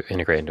think, to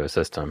integrate into a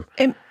system.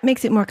 It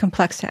makes it more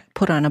complex to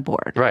put on a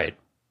board. Right.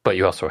 But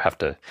you also have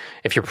to,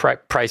 if you're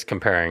price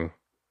comparing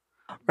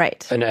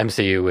an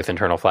MCU with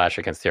internal flash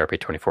against the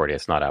RP2040,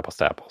 it's not apples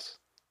to apples.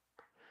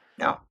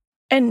 No.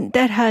 And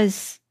that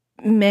has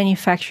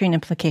manufacturing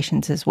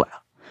implications as well.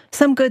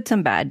 Some good,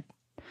 some bad.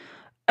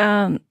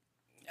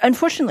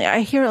 Unfortunately,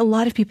 I hear a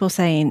lot of people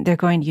saying they're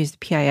going to use the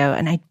PIO,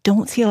 and I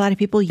don't see a lot of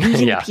people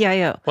using the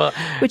PIO,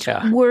 which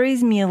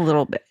worries me a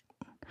little bit.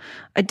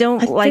 I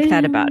don't like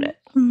that about it.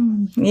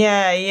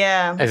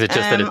 Yeah. Is it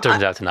just that it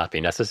turns out to not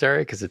be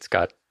necessary because it's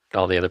got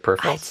all the other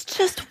peripherals? It's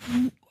just,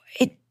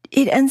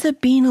 it ends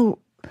up being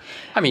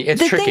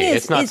it's tricky.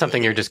 It's not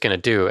something you're just going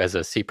to do as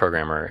a C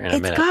programmer in a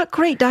minute. It's got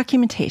great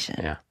documentation.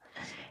 Yeah.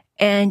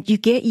 And you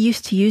get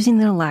used to using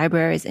their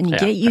libraries, and you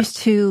get used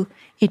to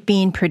it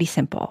being pretty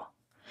simple.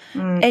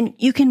 And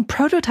you can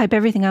prototype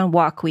everything on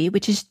Walkwi,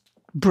 which is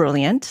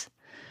brilliant.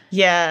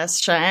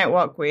 Yes, try out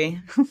Walkwi.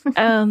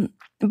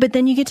 But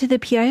then you get to the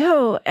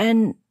PIO,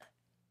 and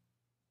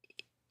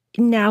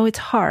now it's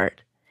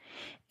hard.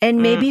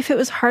 And maybe if it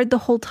was hard the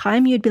whole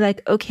time, you'd be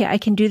like, okay, I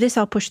can do this,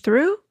 I'll push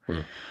through.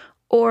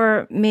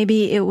 Or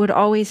maybe it would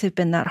always have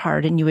been that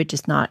hard, and you would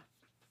just not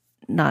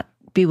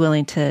be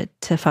willing to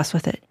fuss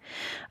with it.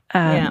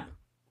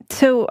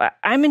 So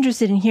I'm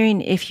interested in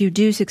hearing if you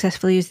do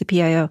successfully use the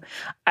PIO.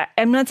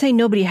 I'm not saying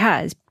nobody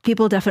has.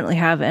 People definitely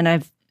have, and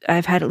I've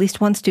had at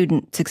least one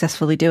student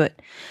successfully do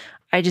it.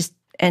 I just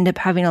end up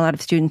having a lot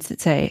of students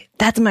that say,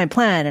 that's my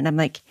plan. And I'm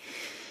like,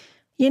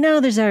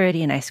 there's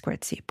already an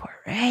I2C port,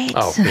 right?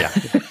 Oh, yeah.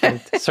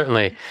 And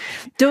certainly.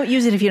 Don't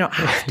use it if you don't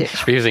have to. You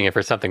should be using it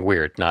for something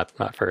weird, not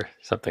for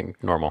something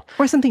normal.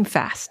 Or something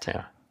fast.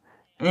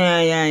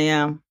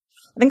 Yeah.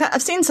 I think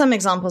I've seen some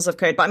examples of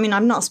code, but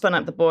I've not spun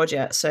up the board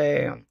yet.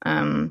 So,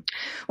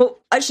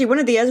 actually, one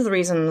of the other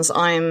reasons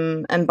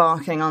I'm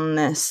embarking on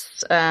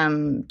this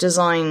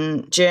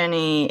design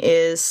journey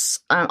is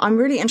I'm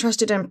really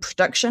interested in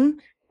production.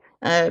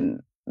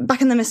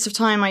 Back in the midst of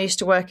time, I used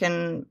to work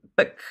in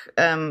book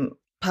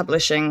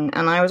publishing,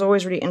 and I was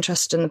always really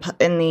interested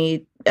in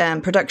the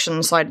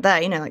production side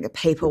there, like the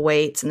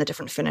paperweights and the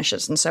different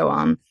finishes and so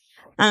on.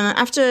 And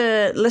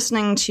after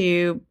listening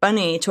to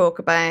Bunny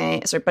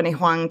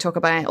Huang talk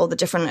about all the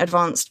different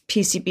advanced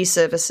PCB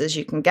services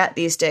you can get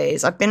these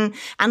days,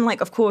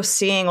 of course,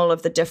 seeing all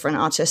of the different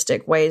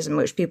artistic ways in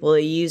which people are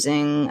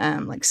using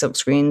like silk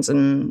screens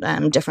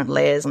and different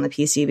layers on the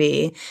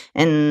PCB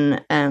in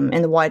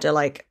the wider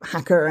like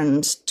hacker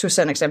and to a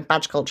certain extent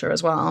badge culture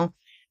as well.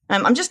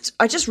 I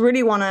just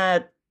really want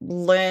to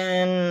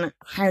learn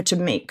how to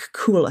make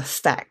cool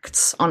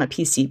effects on a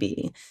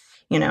PCB.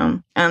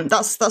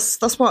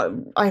 That's what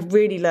I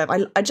really love.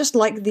 I just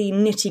like the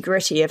nitty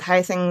gritty of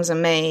how things are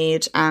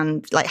made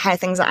and like how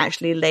things are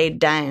actually laid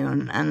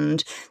down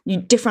and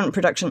different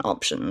production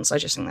options. I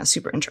just think that's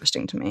super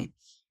interesting to me.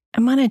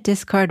 I'm on a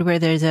Discord where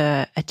there's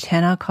a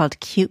channel called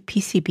Cute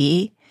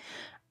PCB,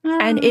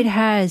 and it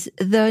has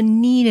the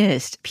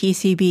neatest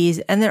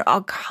PCBs, and they're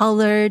all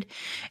colored.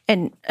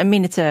 And I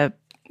mean, it's a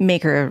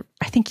maker.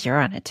 I think you're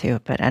on it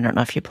too, but I don't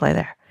know if you play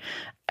there.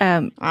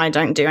 I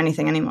don't do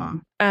anything anymore.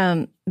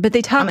 But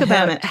they talk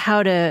about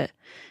how to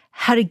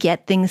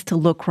get things to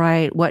look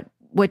right, what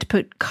to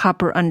put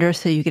copper under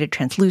so you get a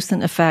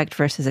translucent effect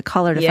versus a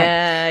colored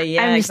effect.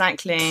 Yeah,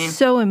 exactly.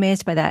 So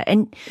amazed by that.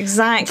 And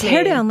exactly.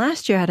 Teardown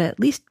last year had at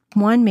least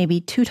one, maybe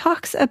two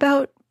talks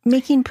about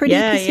making pretty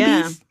PCBs.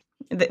 Yeah.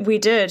 We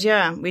did.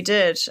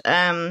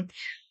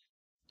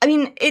 I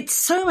mean, it's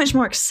so much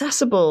more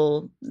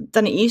accessible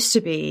than it used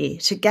to be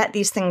to get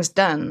these things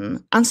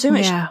done, and so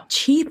much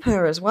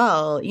cheaper as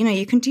well.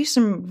 You can do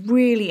some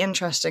really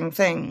interesting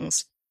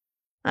things.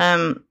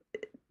 That's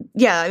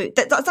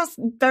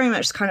very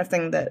much the kind of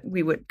thing that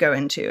we would go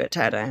into at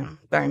Teardown.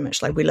 Very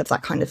much like we love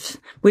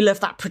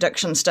that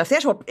production stuff.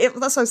 That's what I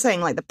was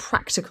saying, like the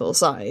practical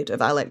side of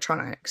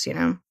electronics,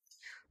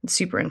 It's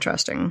super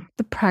interesting.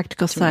 The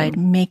practical side,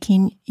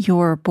 making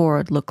your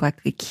board look like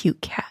a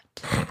cute cat.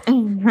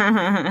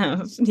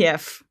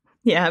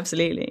 Yeah,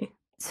 absolutely.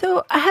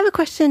 So I have a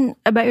question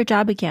about your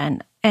job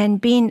again and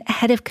being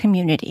head of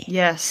community.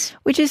 Yes.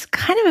 Which is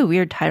kind of a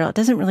weird title. It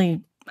doesn't really,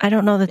 I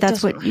don't know that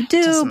that's what you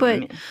do,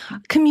 but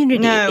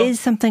community is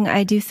something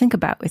I do think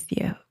about with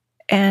you.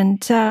 And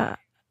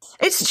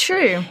it's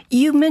true.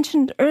 You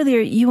mentioned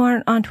earlier you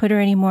aren't on Twitter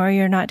anymore.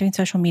 You're not doing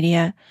social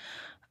media.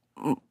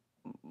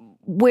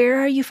 Where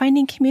are you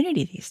finding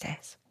community these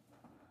days?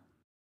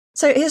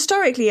 So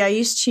historically, I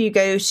used to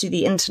go to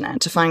the internet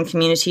to find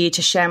community,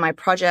 to share my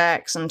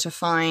projects, and to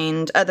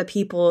find other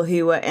people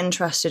who were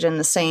interested in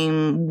the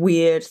same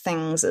weird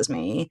things as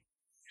me.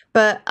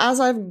 But as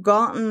I've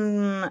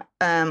gotten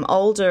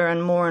older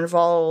and more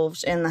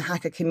involved in the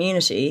hacker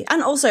community,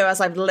 and also as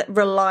I've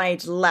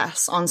relied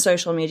less on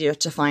social media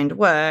to find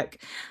work,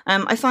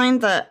 I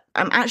find that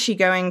I'm actually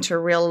going to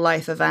real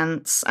life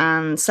events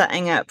and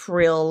setting up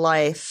real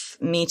life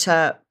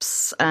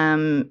meetups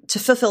to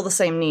fulfill the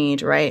same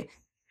need, right?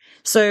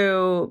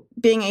 So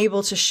being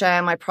able to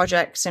share my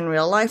projects in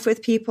real life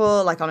with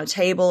people, like on a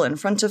table in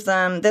front of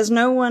them, there's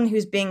no one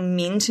who's being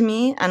mean to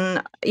me.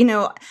 And,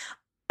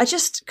 I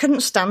just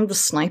couldn't stand the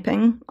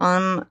sniping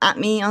at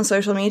me on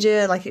social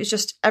media. Like, it was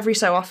just every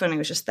so often it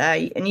was just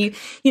there. And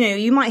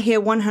you might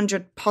hear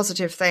 100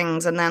 positive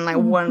things and then like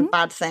one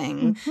bad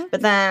thing.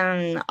 But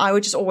then I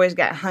would just always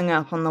get hung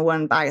up on the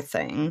one bad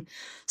thing.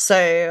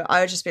 So I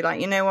would just be like,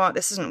 you know what,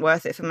 this isn't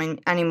worth it for me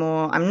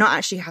anymore. I'm not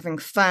actually having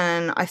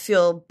fun. I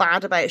feel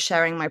bad about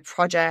sharing my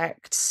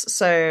projects.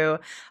 So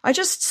I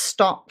just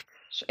stopped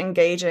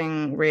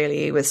engaging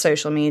really with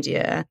social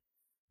media.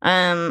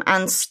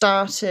 And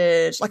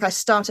started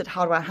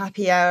Hardware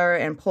Happy Hour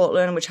in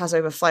Portland, which has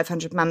over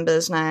 500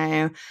 members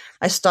now.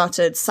 I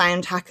started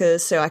Sound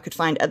Hackers so I could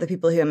find other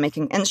people who are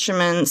making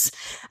instruments.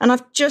 And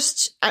I've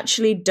just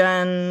actually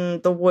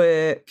done the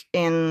work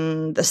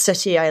in the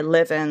city I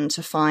live in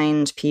to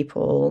find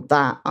people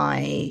that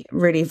I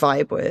really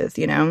vibe with,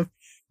 And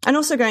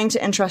also going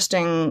to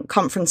interesting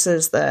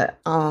conferences that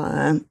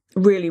are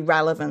really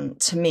relevant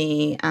to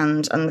me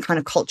and the kind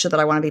of culture that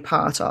I want to be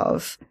part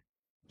of.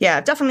 Yeah,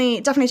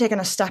 definitely taken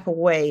a step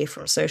away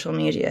from social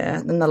media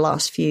in the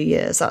last few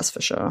years, that's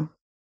for sure.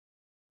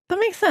 That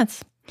makes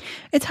sense.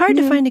 It's hard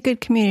to find a good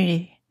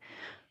community.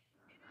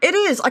 It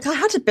is. Like, I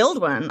had to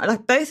build one.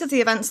 Like, both of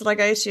the events that I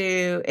go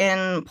to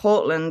in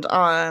Portland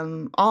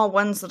are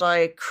ones that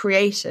I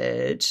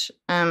created.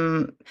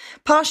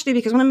 Partially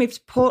because when I moved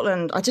to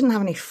Portland, I didn't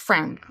have any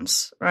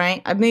friends,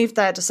 right? I moved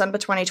there December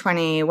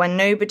 2020 when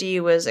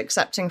nobody was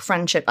accepting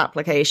friendship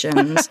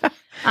applications.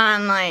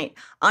 And like,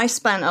 I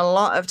spent a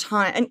lot of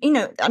time,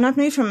 and I've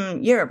moved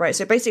from Europe, right?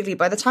 So basically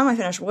by the time I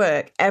finished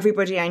work,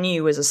 everybody I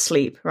knew was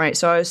asleep, right?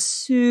 So I was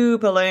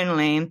super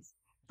lonely.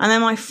 And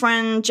then my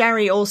friend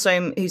Jerry, who's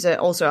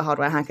also a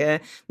hardware hacker,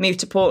 moved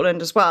to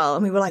Portland as well.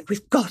 And we were like,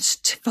 we've got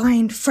to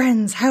find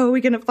friends. How are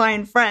we going to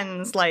find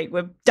friends? Like,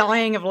 we're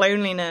dying of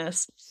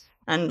loneliness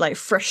and like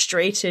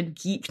frustrated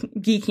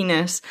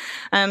geekiness.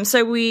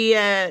 So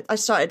I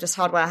started this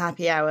Hardware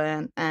Happy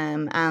Hour,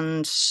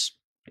 and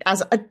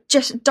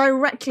just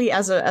directly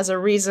as a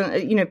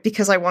reason, you know,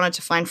 because I wanted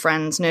to find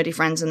friends, nerdy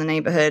friends in the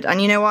neighborhood.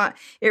 And you know what?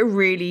 It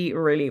really,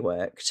 really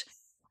worked.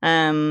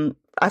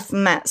 I've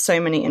met so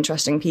many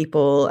interesting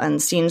people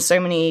and seen so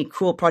many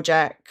cool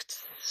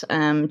projects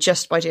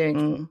just by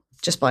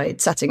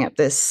setting up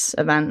this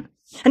event.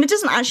 And it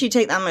doesn't actually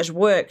take that much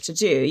work to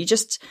do. You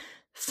just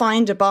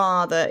find a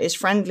bar that is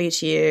friendly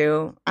to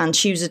you and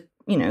choose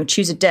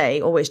a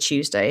day. Always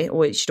Tuesday.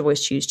 You should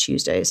always choose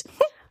Tuesdays.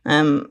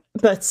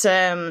 But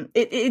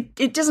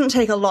it doesn't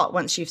take a lot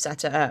once you've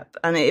set it up,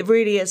 and it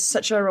really is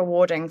such a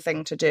rewarding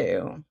thing to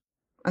do,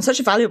 and such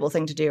a valuable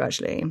thing to do,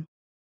 actually.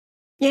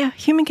 Yeah,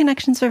 human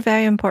connections are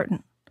very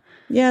important.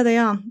 Yeah, they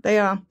are.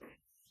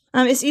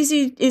 It's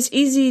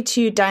easy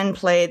to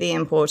downplay the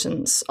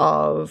importance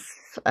of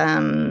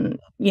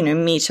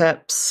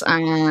meetups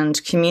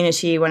and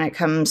community when it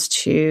comes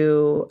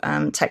to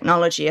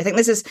technology. I think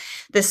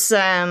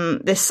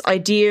this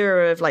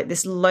idea of like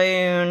this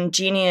lone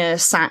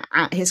genius sat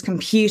at his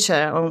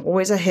computer, or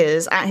always at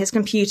his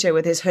computer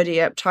with his hoodie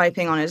up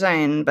typing on his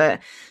own. But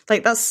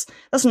like that's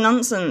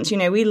nonsense. You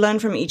know, we learn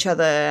from each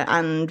other,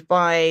 and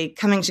by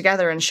coming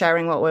together and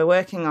sharing what we're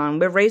working on,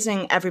 we're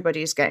raising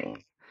everybody's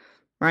game,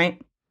 right?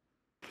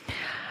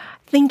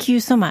 Thank you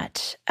so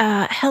much.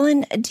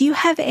 Helen, do you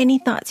have any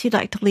thoughts you'd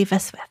like to leave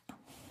us with?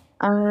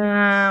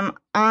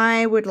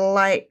 I would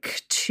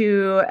like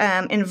to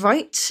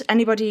invite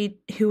anybody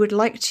who would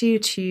like to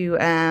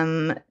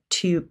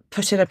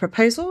put in a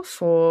proposal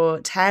for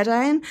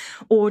Teardown,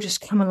 or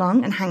just come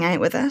along and hang out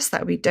with us.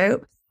 That would be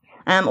dope.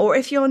 Or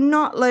if you're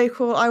not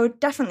local, I would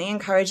definitely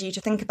encourage you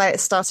to think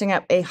about starting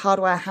up a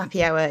hardware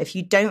happy hour if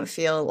you don't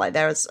feel like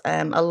there's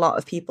a lot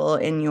of people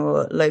in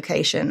your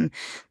location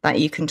that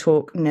you can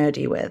talk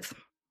nerdy with.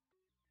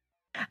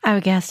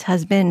 Our guest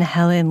has been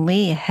Helen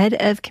Leigh, Head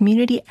of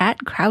Community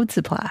at Crowd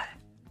Supply.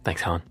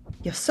 Thanks, Helen.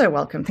 You're so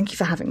welcome. Thank you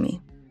for having me.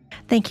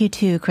 Thank you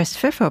to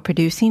Christopher for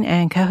producing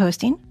and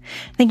co-hosting.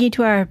 Thank you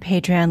to our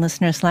Patreon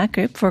listener Slack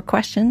group for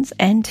questions,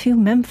 and to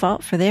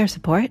Memfault for their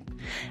support.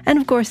 And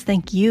of course,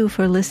 thank you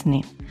for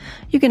listening.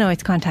 You can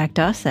always contact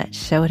us at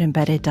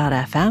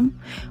show@embedded.fm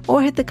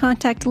or hit the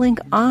contact link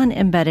on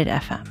Embedded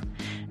FM.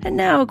 And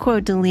now a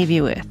quote to leave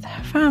you with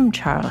from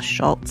Charles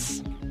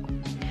Schulz.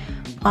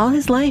 All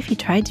his life, he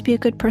tried to be a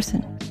good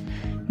person.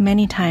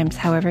 Many times,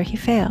 however, he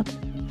failed.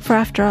 For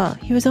after all,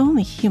 he was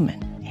only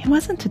human. He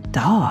wasn't a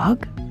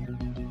dog.